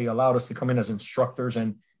 They allowed us to come in as instructors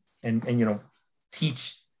and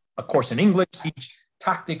teach a course in English, teach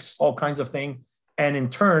tactics, all kinds of things. And in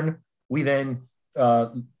turn, we then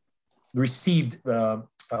received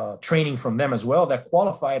training from them as well that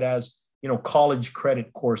qualified as, college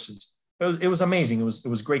credit courses. It was amazing. It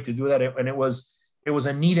was great to do that. And it was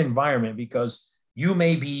a neat environment because you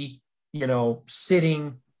may be,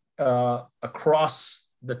 sitting across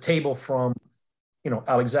the table from,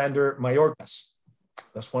 Alexander Mayorkas.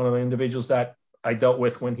 That's one of the individuals that I dealt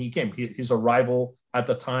with when he came. His arrival at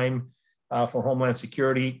the time for Homeland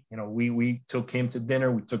Security, we took him to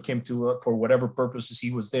dinner. We took him to for whatever purposes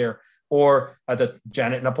he was there. Or at the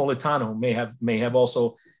Janet Napolitano may have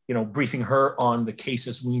also, briefing her on the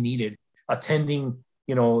cases we needed, attending,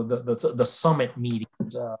 the summit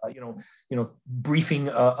meetings, briefing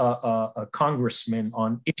a congressman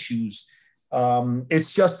on issues.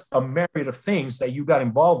 It's just a myriad of things that you got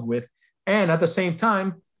involved with. And at the same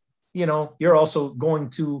time, you're also going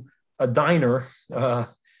to a diner.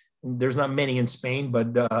 There's not many in Spain, but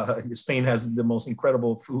Spain has the most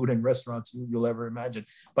incredible food and restaurants you'll ever imagine.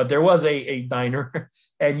 But there was a diner,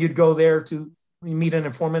 and you'd go there to meet an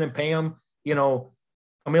informant and pay him, $1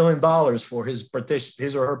 million for his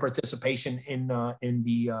or her participation in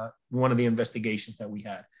the one of the investigations that we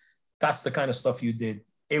had. That's the kind of stuff you did.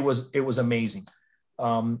 It was amazing.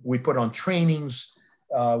 We put on trainings,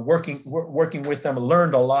 working with them,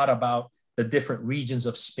 learned a lot about the different regions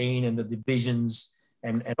of Spain and the divisions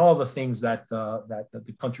and all the things that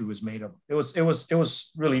the country was made of. It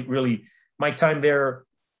was really, really, my time there.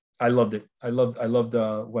 I loved it. I loved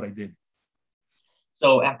what I did.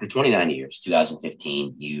 So after 29 years,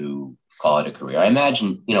 2015, you call it a career. I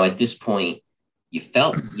imagine, at this point, you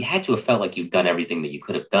had to have felt like you've done everything that you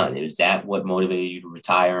could have done. Is that what motivated you to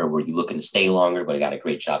retire, or were you looking to stay longer, but I got a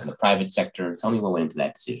great job in the private sector? Tell me what went into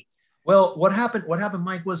that decision. Well, what happened,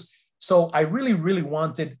 Mike, was, so I really, really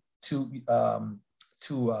wanted to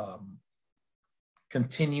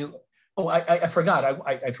continue. Oh, I forgot.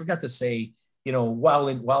 I forgot to say,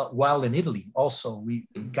 while in Italy, also we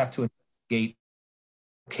got to investigate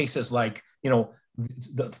cases like,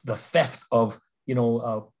 the theft of,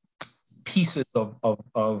 pieces of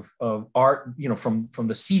art, from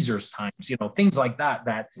the Caesars times, things like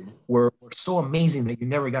that were so amazing that you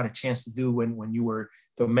never got a chance to do when you were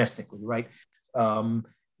domestically, right?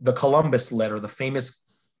 The Columbus letter, the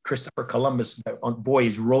famous Christopher Columbus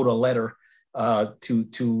voyage, wrote a letter to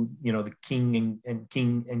the king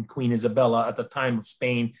and Queen Isabella at the time of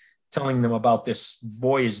Spain, telling them about this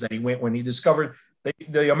voyage that he went when he discovered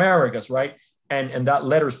the Americas, right? And that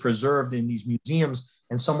letter is preserved in these museums,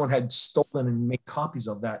 and someone had stolen and made copies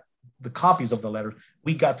of that, the copies of the letters.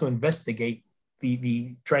 We got to investigate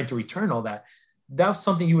the trying to return all that. That's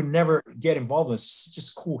something you would never get involved in. It's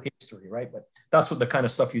just cool history, right? But that's what the kind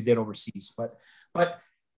of stuff you did overseas.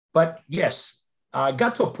 But yes, I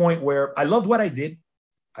got to a point where I loved what I did.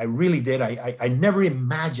 I really did. I never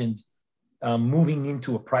imagined moving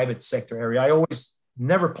into a private sector area. I always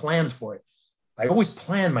never planned for it. I always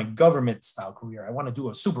planned my government style career. I want to do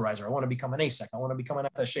a supervisor. I want to become an ASEC. I want to become an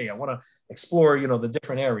attaché. I want to explore, the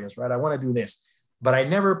different areas, right? I want to do this, but I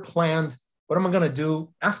never planned what am I going to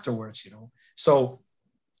do afterwards, So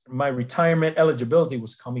my retirement eligibility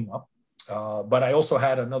was coming up, but I also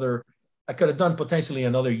had I could have done potentially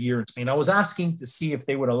another year in Spain. I was asking to see if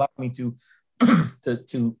they would allow me to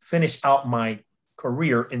to finish out my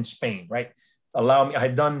career in Spain, right? Allow me. I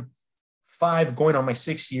had done 5, going on my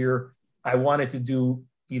 6th year. I wanted to do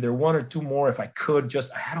either 1 or 2 more if I could.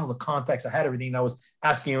 I had all the contacts, I had everything. I was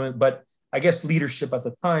asking him, but I guess leadership at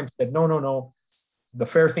the time said, no. The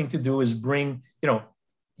fair thing to do is bring,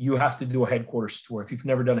 you have to do a headquarters tour. If you've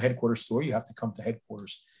never done a headquarters tour, you have to come to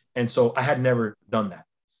headquarters. And so I had never done that.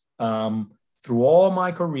 Through all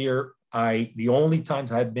my career, the only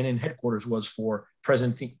times I had been in headquarters was for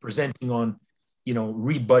presenting on,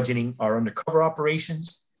 rebudgeting our undercover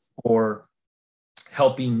operations, or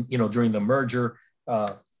helping, during the merger,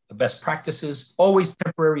 the best practices, always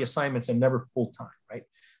temporary assignments and never full-time, right?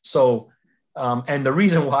 So, and the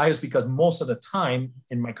reason why is because most of the time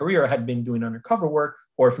in my career, I had been doing undercover work,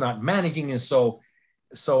 or if not managing. And so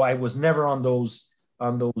I was never on those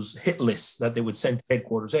hit lists that they would send to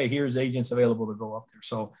headquarters. Hey, here's agents available to go up there.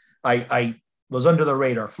 So I was under the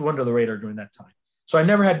radar, flew under the radar during that time. So I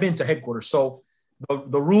never had been to headquarters. So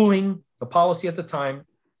the ruling, the policy at the time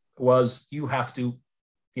was you have to,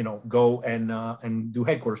 go and do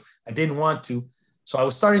headquarters. I didn't want to. So I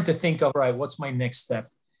was starting to think of, all right, what's my next step?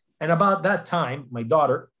 And about that time, my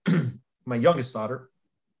daughter, my youngest daughter,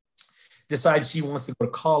 decides she wants to go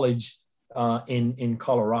to college in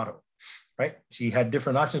Colorado, right? She had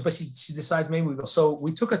different options, but she decides maybe we go. So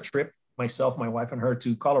we took a trip, myself, my wife, and her,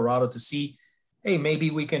 to Colorado to see, hey, maybe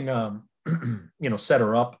we can, set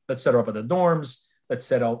her up. Let's set her up at the dorms. Let's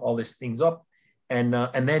set all these things up. And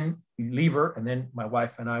then we leave her. And then my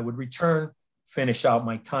wife and I would return, finish out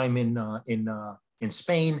my time in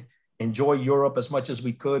Spain, enjoy Europe as much as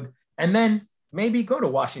we could, and then maybe go to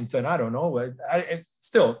Washington. I don't know. I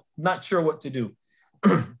still not sure what to do.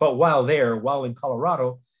 But while in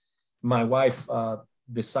Colorado, my wife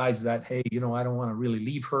decides that, hey, I don't want to really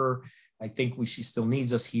leave her. I think she still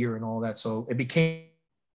needs us here and all that. So it became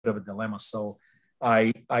a bit of a dilemma. So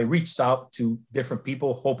I reached out to different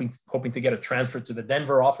people, hoping to get a transfer to the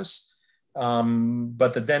Denver office.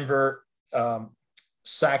 But the Denver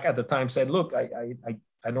SAC at the time said, look,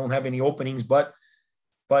 I don't have any openings, but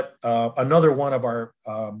another one of our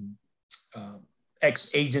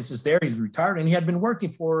ex-agents is there. He's retired, and he had been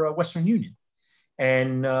working for Western Union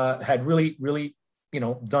and had really, really,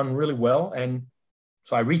 done really well. And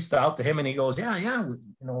so I reached out to him, and he goes, yeah,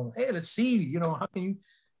 hey, let's see,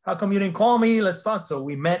 how come you didn't call me? Let's talk. So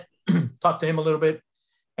we met, talked to him a little bit,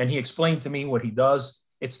 and he explained to me what he does.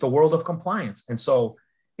 It's the world of compliance. And so,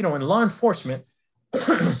 in law enforcement,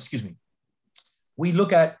 excuse me, we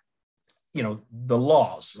look at, the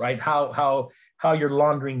laws, right? How you're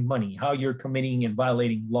laundering money, how you're committing and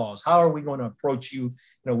violating laws. How are we going to approach you?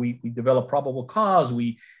 We develop probable cause.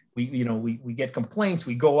 We get complaints.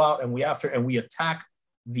 We go out and we attack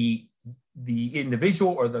the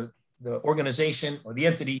individual or the organization or the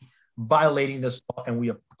entity violating this law, and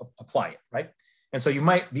we apply it, right? And so you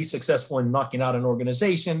might be successful in knocking out an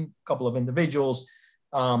organization, a couple of individuals.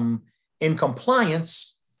 In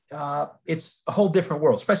compliance, it's a whole different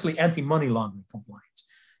world, especially anti-money laundering compliance.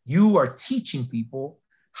 You are teaching people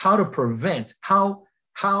how to prevent, how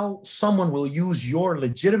someone will use your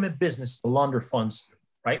legitimate business to launder funds,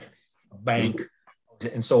 right? A bank.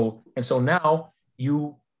 And so now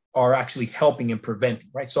you are actually helping and preventing,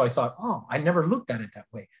 right? So I thought, I never looked at it that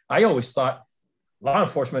way. I always thought law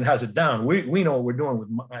enforcement has it down. We know what we're doing with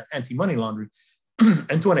anti-money laundering.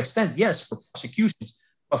 And to an extent, yes, for prosecutions,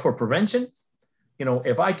 but for prevention,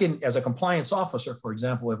 if I can, as a compliance officer, for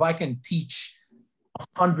example, if I can teach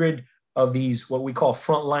 100 of these, what we call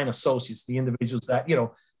frontline associates, the individuals that,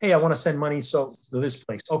 hey, I want to send money to this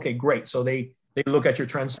place. Okay, great. So they look at your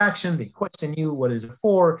transaction, they question you, what is it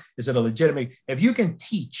for? Is it a legitimate? If you can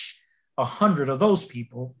teach 100 of those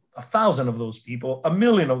people, 1,000 of those people,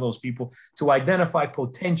 1,000,000 of those people to identify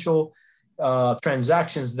potential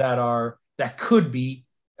transactions that could be,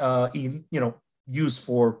 used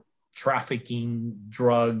for trafficking,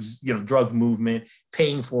 drugs, drug movement,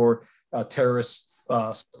 paying for terrorist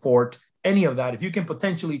support, any of that. If you can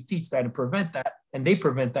potentially teach that and prevent that, and they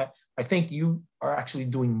prevent that, I think you are actually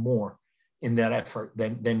doing more in that effort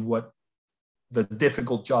than what the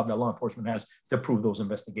difficult job that law enforcement has to prove those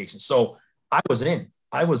investigations. So I was in,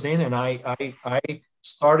 and I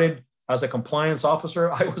started as a compliance officer.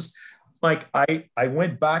 I was like, I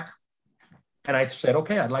went back and I said,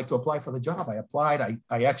 okay, I'd like to apply for the job. I applied.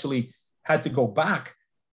 I actually had to go back.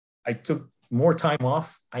 I took more time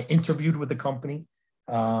off. I interviewed with the company,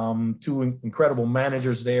 two incredible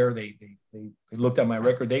managers there. They looked at my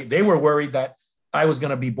record. They were worried that I was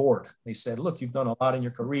going to be bored. They said, look, you've done a lot in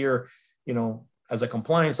your career. As a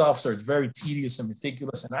compliance officer, it's very tedious and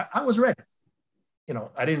meticulous. And I was ready.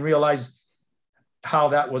 I didn't realize how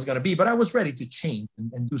that was going to be, but I was ready to change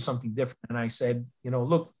and do something different. And I said,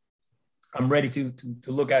 look, I'm ready to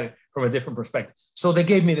look at it from a different perspective. So they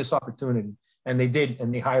gave me this opportunity, and they did,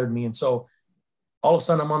 and they hired me. And so all of a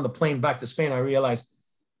sudden I'm on the plane back to Spain. I realized,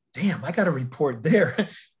 damn, I got to report there.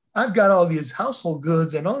 I've got all these household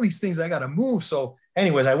goods and all these things I got to move. So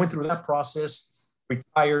anyways, I went through that process,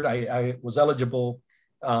 retired. I was eligible.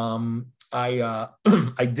 I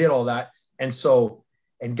did all that.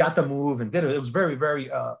 And got the move and did it. It was very, very,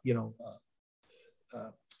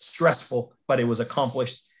 stressful, but it was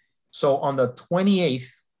accomplished. So on the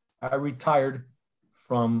 28th, I retired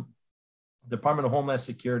from the Department of Homeland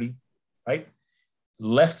Security, right?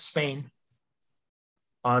 Left Spain.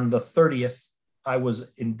 On the 30th, I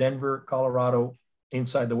was in Denver, Colorado,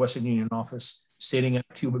 inside the Western Union office, sitting at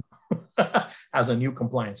a cubicle as a new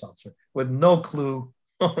compliance officer with no clue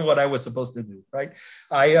what I was supposed to do, right?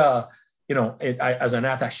 as an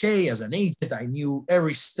attaché, as an agent, I knew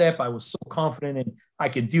every step. I was so confident and I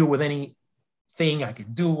could deal with anything. I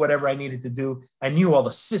could do whatever I needed to do. I knew all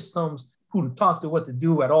the systems, who to talk to, what to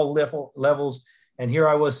do at all levels. And here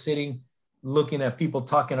I was sitting, looking at people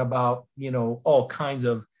talking about, all kinds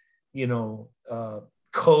of,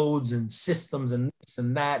 codes and systems and this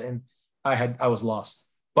and that. And I was lost,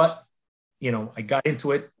 but, I got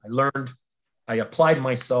into it. I learned, I applied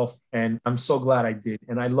myself, and I'm so glad I did.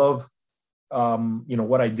 And I love,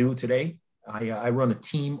 what I do today. I run a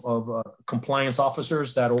team of compliance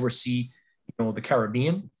officers that oversee, the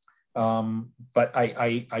Caribbean. But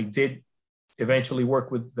I did eventually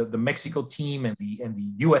work with the Mexico team and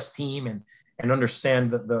the U.S. team and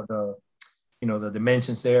understand the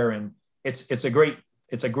dimensions there. And it's a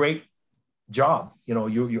great job.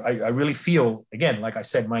 I really feel, again, like I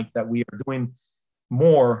said, Mike, that we are doing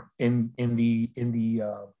more in the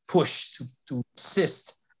push to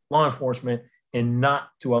assist law enforcement and not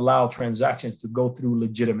to allow transactions to go through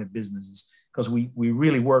legitimate businesses, because we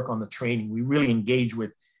really work on the training. We really engage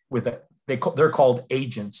with they're called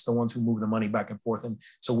agents, the ones who move the money back and forth. And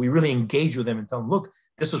so we really engage with them and tell them, look,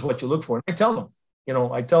 this is what you look for. And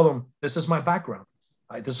I tell them, this is my background.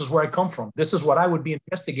 This is where I come from. This is what I would be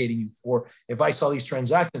investigating you for. If I saw these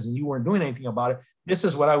transactions and you weren't doing anything about it, this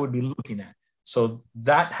is what I would be looking at. So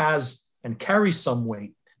that has and carries some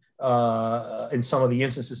weight in some of the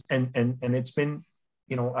instances. And it's been,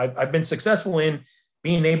 I've been successful in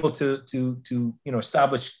being able to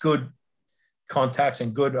establish good contacts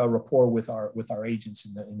and good rapport with our agents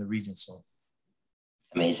in the region. So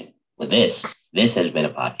amazing. Well, this has been a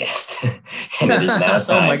podcast, and it is now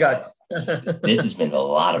time. Oh my God. This has been a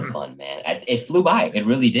lot of fun, man. It flew by. It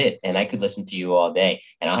really did. And I could listen to you all day.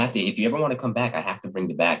 And I'll have to, if you ever want to come back, I have to bring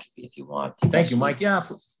you back if you want. Thank you, Mike. Yeah.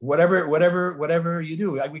 Whatever you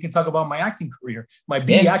do. We can talk about my acting career, my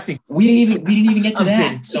acting. We didn't even get to that.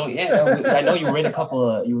 Kidding. So yeah, I know you were in a couple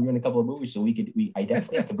of movies, so I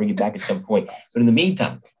definitely have to bring it back at some point. But in the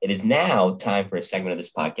meantime, it is now time for a segment of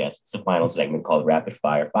this podcast. It's the final segment called Rapid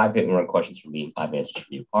Fire. 5 hit-and-run questions from me and 5 answers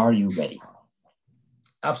from you. Are you ready?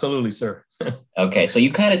 Absolutely, sir. Okay, so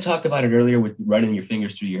you kind of talked about it earlier with running your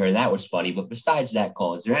fingers through your hair. That was funny. But besides that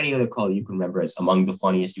call, is there any other call you can remember as among the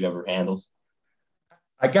funniest you ever handled?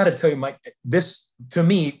 I got to tell you, Mike, this to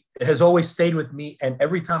me has always stayed with me. And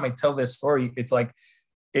every time I tell this story, it's like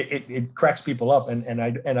it cracks people up. And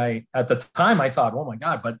I at the time I thought, oh my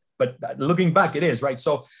God, but looking back, it is right.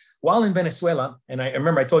 So while in Venezuela, and I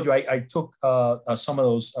remember I told you I took some of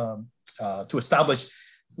those to establish,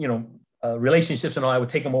 relationships and all. I would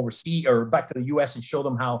take them overseas or back to the U.S. and show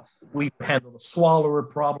them how we handle the swallower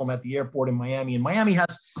problem at the airport in Miami. And Miami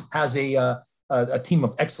has a team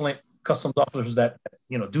of excellent customs officers that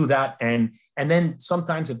do that. And then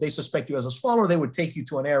sometimes if they suspect you as a swallower, they would take you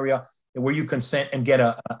to an area where you consent and get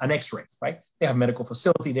an X-ray. Right? They have a medical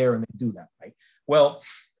facility there and they do that. Right? Well,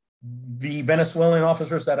 the Venezuelan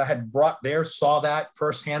officers that I had brought there saw that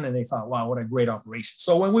firsthand and they thought, wow, what a great operation.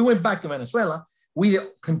 So when we went back to Venezuela, we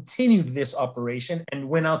continued this operation and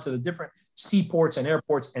went out to the different seaports and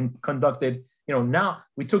airports and conducted, now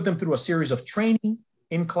we took them through a series of training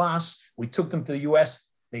in class. We took them to the U.S.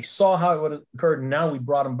 They saw how it would have occurred. And now we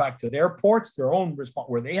brought them back to their ports, their own response,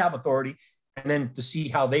 where they have authority, and then to see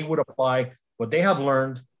how they would apply what they have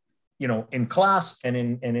learned, in class and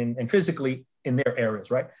in physically in their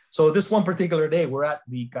areas, right? So this one particular day, we're at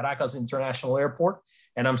the Caracas International Airport,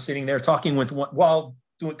 and I'm sitting there talking with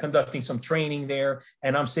conducting some training there,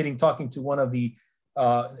 and I'm sitting talking to one of the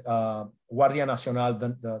Guardia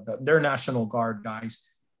Nacional, their National Guard guys,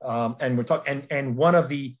 and we're talking, and one of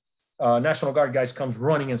the National Guard guys comes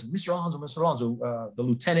running and says, Mr. Alonso, the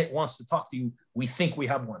lieutenant wants to talk to you. We think we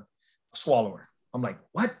have one, a swallower. I'm like,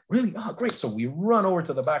 what? Really? Oh, great. So we run over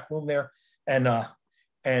to the back room there, and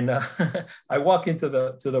I walk into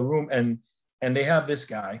the room, and they have this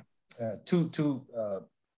guy, two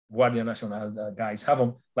Guardia Nacional guys have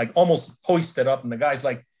him like almost hoisted up, and the guy's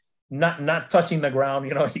like not touching the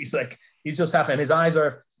ground. He's just half, and his eyes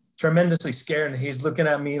are tremendously scared, and he's looking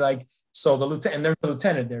at me like, so the lieutenant, and there's the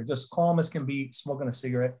lieutenant there, just calm as can be, smoking a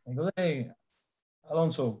cigarette. And he goes, hey,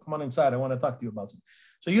 Alonso, come on inside. I want to talk to you about something.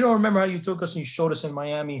 So you don't remember how you took us and you showed us in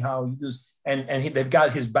Miami how you do this, and they've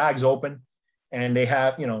got his bags open, and they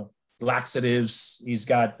have, laxatives. He's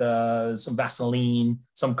got some Vaseline,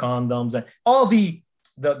 some condoms, and all the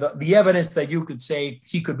evidence that you could say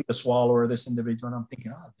he could be a swallower, this individual. And I'm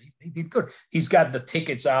thinking, they did good. He's got the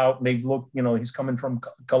tickets out. They've looked, he's coming from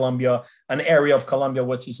Colombia, an area of Colombia,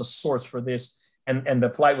 which is a source for this. And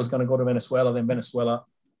the flight was going to go to Venezuela, then Venezuela,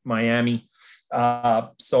 Miami.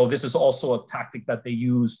 So this is also a tactic that they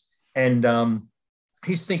use. And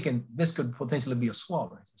he's thinking this could potentially be a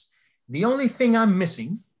swallow. The only thing I'm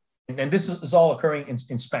missing, and this is all occurring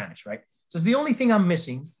in Spanish, right? Says the only thing I'm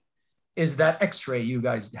missing is that X-ray you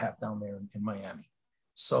guys have down there in Miami.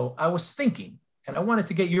 So I was thinking, and I wanted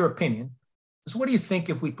to get your opinion. So what do you think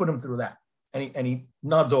if we put him through that? And he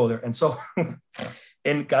nods over there. And so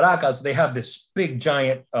in Caracas, they have this big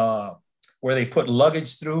giant where they put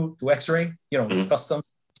luggage through to X-ray, custom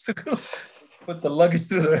to put the luggage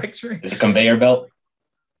through the X-ray. It's a conveyor belt.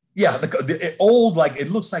 Yeah, the old, like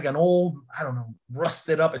it looks like an old, I don't know,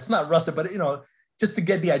 rusted up. It's not rusted, but just to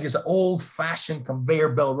get the idea, it's an old-fashioned conveyor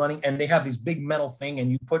belt running, and they have these big metal thing,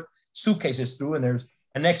 and you put suitcases through, and there's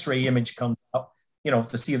an X-ray image comes up,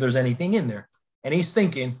 to see if there's anything in there. And he's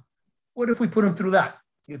thinking, what if we put him through that?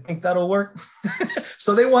 You think that'll work?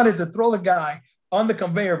 So they wanted to throw the guy on the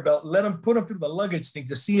conveyor belt, put him through the luggage thing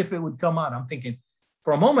to see if it would come out. I'm thinking,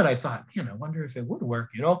 for a moment, I thought, I wonder if it would work,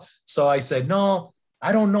 So I said, no,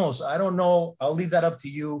 I don't know. So I don't know. I'll leave that up to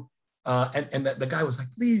you. And the guy was like,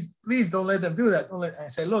 please don't let them do that. I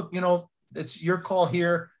said, look, it's your call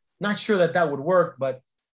here. Not sure that would work,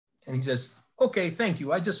 and he says, okay, thank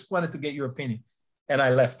you. I just wanted to get your opinion. And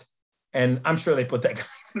I left. And I'm sure they put that guy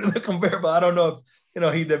through the conveyor belt. I don't know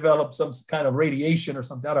if, he developed some kind of radiation or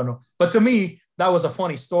something. I don't know. But to me, that was a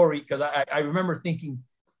funny story because I remember thinking,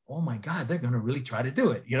 oh my God, they're going to really try to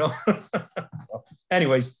do it,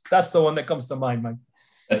 Anyways, that's the one that comes to mind, Mike.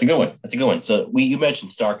 That's a good one. So you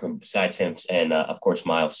mentioned Starkman besides him and of course,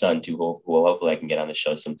 Miles' son too, who hopefully I can get on the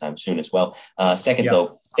show sometime soon as well. Second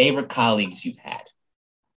though, favorite colleagues you've had?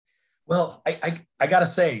 Well, I got to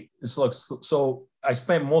say this looks, so I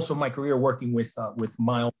spent most of my career working with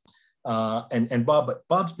Miles and Bob, but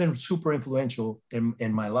Bob's been super influential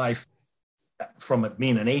in my life from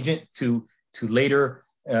being an agent to later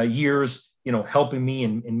years, helping me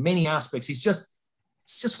in many aspects. It's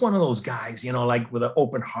just one of those guys, like with an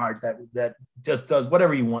open heart that just does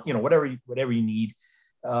whatever you want, whatever you need.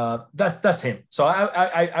 That's him. So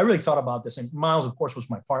I really thought about this, and Miles, of course, was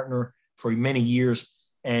my partner for many years,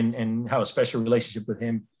 and have a special relationship with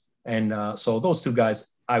him. And so those two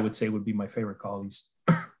guys, I would say, would be my favorite colleagues.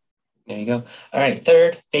 There you go. All right.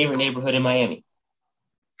 Third, favorite neighborhood in Miami.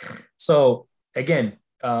 So again,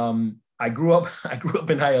 I grew up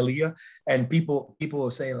in Hialeah, and people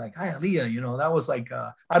will say like, Hialeah, that was like,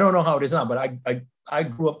 I don't know how it is now, but I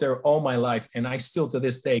grew up there all my life, and I still to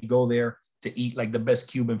this day go there to eat like the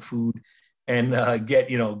best Cuban food and get,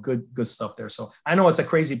 good stuff there. So I know it's a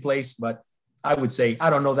crazy place, but I would say,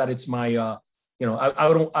 I don't know that it's my, I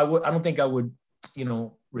don't think I would,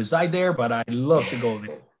 reside there, but I love to go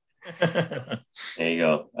there. There you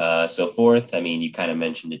go. So fourth, you kind of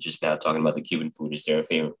mentioned it just now talking about the Cuban food. Is there a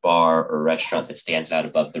favorite bar or restaurant that stands out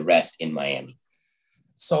above the rest in Miami?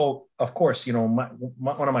 So of course,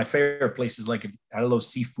 one of my favorite places, like I love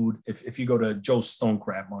seafood. If you go to Joe's Stone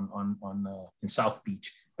Crab on in South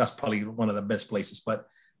Beach, that's probably one of the best places. But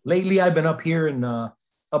lately I've been up here in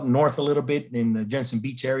up north a little bit in the Jensen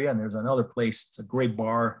Beach area, and there's another place. It's a great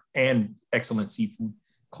bar and excellent seafood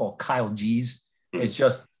called Kyle G's. It's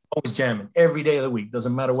just always jamming every day of the week.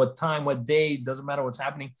 Doesn't matter what time, what day, doesn't matter what's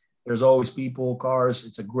happening. There's always people, cars.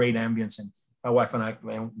 It's a great ambience. And my wife and I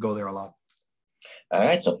go there a lot. All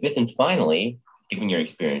right. So fifth and finally, given your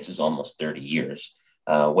experience is almost 30 years,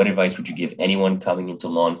 what advice would you give anyone coming into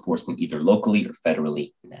law enforcement, either locally or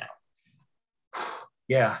federally now?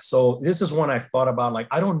 Yeah. So this is one I've thought about. Like,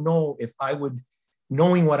 I don't know if I would,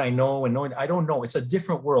 knowing what I know and knowing, I don't know. It's a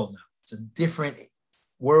different world now. It's a different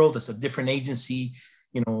world. It's a different agency.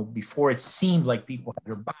 Before it seemed like people had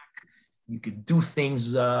your back. You could do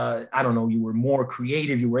things. I don't know. You were more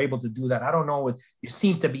creative. You were able to do that. I don't know. You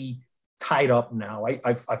seem to be tied up now.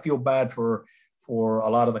 I feel bad for a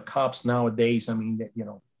lot of the cops nowadays.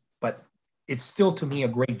 But it's still to me a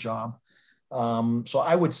great job. So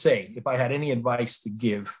I would say, if I had any advice to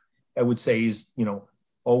give, I would say is,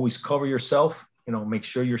 always cover yourself. Make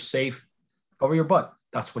sure you're safe. Cover your butt.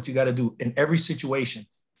 That's what you got to do in every situation.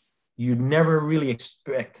 You never really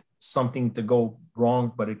expect something to go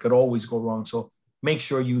wrong, but it could always go wrong. So make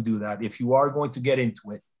sure you do that. If you are going to get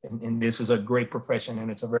into it, and this is a great profession, and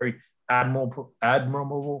it's a very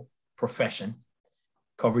admirable profession,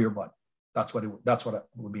 cover your butt. That's what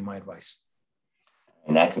would be my advice.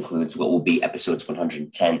 And that concludes what will be episodes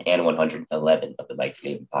 110 and 111 of the Mike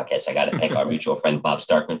David podcast. I got to thank our mutual friend, Bob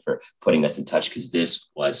Starkman, for putting us in touch, because this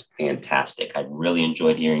was fantastic. I really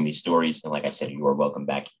enjoyed hearing these stories. And like I said, you are welcome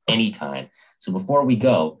back anytime. So before we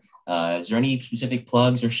go, is there any specific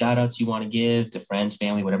plugs or shout outs you want to give to friends,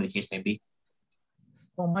 family, whatever the case may be?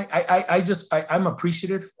 Well, Mike, I'm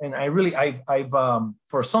appreciative. And I've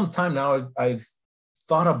for some time now, I've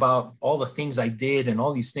thought about all the things I did and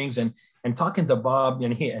all these things, and talking to Bob,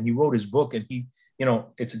 and he wrote his book, and he,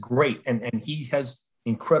 it's great. And he has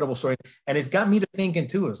incredible story. And it's got me to thinking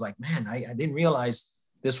too. It's like, man, I didn't realize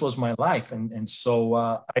this was my life. And so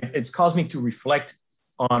it's caused me to reflect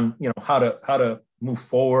on, how to move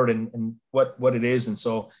forward and what it is. And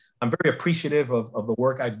so I'm very appreciative of the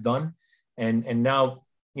work I've done, and now,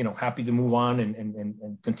 happy to move on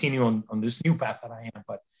and continue on this new path that I am.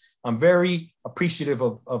 But I'm very appreciative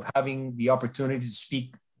of having the opportunity to speak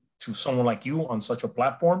to someone like you on such a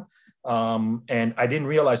platform. And I didn't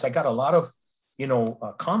realize I got a lot of,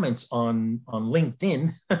 comments on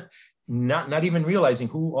LinkedIn, not even realizing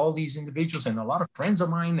who all these individuals, and a lot of friends of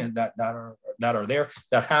mine and that are there,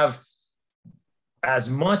 that have as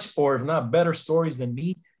much, or if not better, stories than me,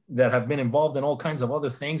 that have been involved in all kinds of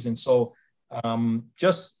other things. And so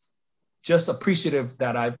just appreciative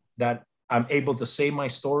that I'm able to say my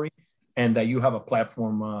story, and that you have a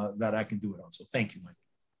platform that I can do it on. So thank you, Mike.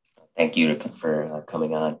 Thank you for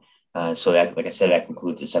coming on. So that, like I said, that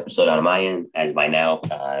concludes this episode on my end. As by now,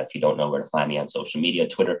 if you don't know where to find me on social media,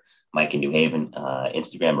 Twitter, Mike in New Haven,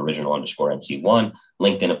 Instagram, original_MC1,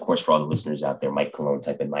 LinkedIn, of course, for all the listeners out there, Mike Colón,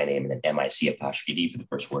 type in my name and then MIC_D for the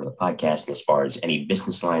first word of the podcast. And as far as any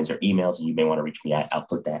business lines or emails that you may want to reach me at, I'll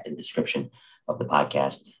put that in the description of the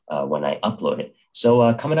podcast when I upload it.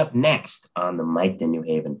 So coming up next on the Mike in New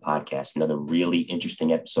Haven podcast, another really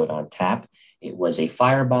interesting episode on tap. It was a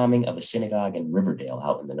firebombing of a synagogue in Riverdale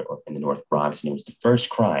out in the North Bronx, and it was the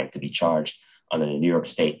first crime to be charged under the New York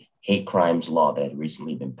State hate crimes law that had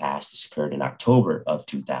recently been passed. This occurred in October of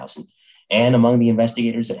 2000. And among the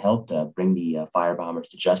investigators that helped bring the firebombers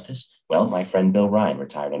to justice, well, my friend Bill Ryan,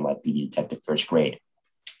 retired NYPD detective first grade.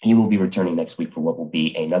 He will be returning next week for what will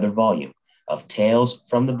be another volume of Tales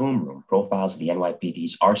from the Boom Room, profiles of the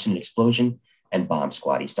NYPD's arson and explosion and bomb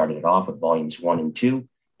squad. He started it off with volumes 1 and 2.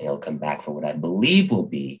 And he'll come back for what I believe will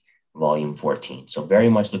be volume 14. So very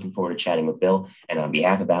much looking forward to chatting with Bill. And on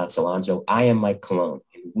behalf of Alex Alonso, I am Mike Colón,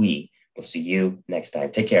 and we will see you next time.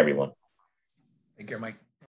 Take care, everyone. Take care, Mike.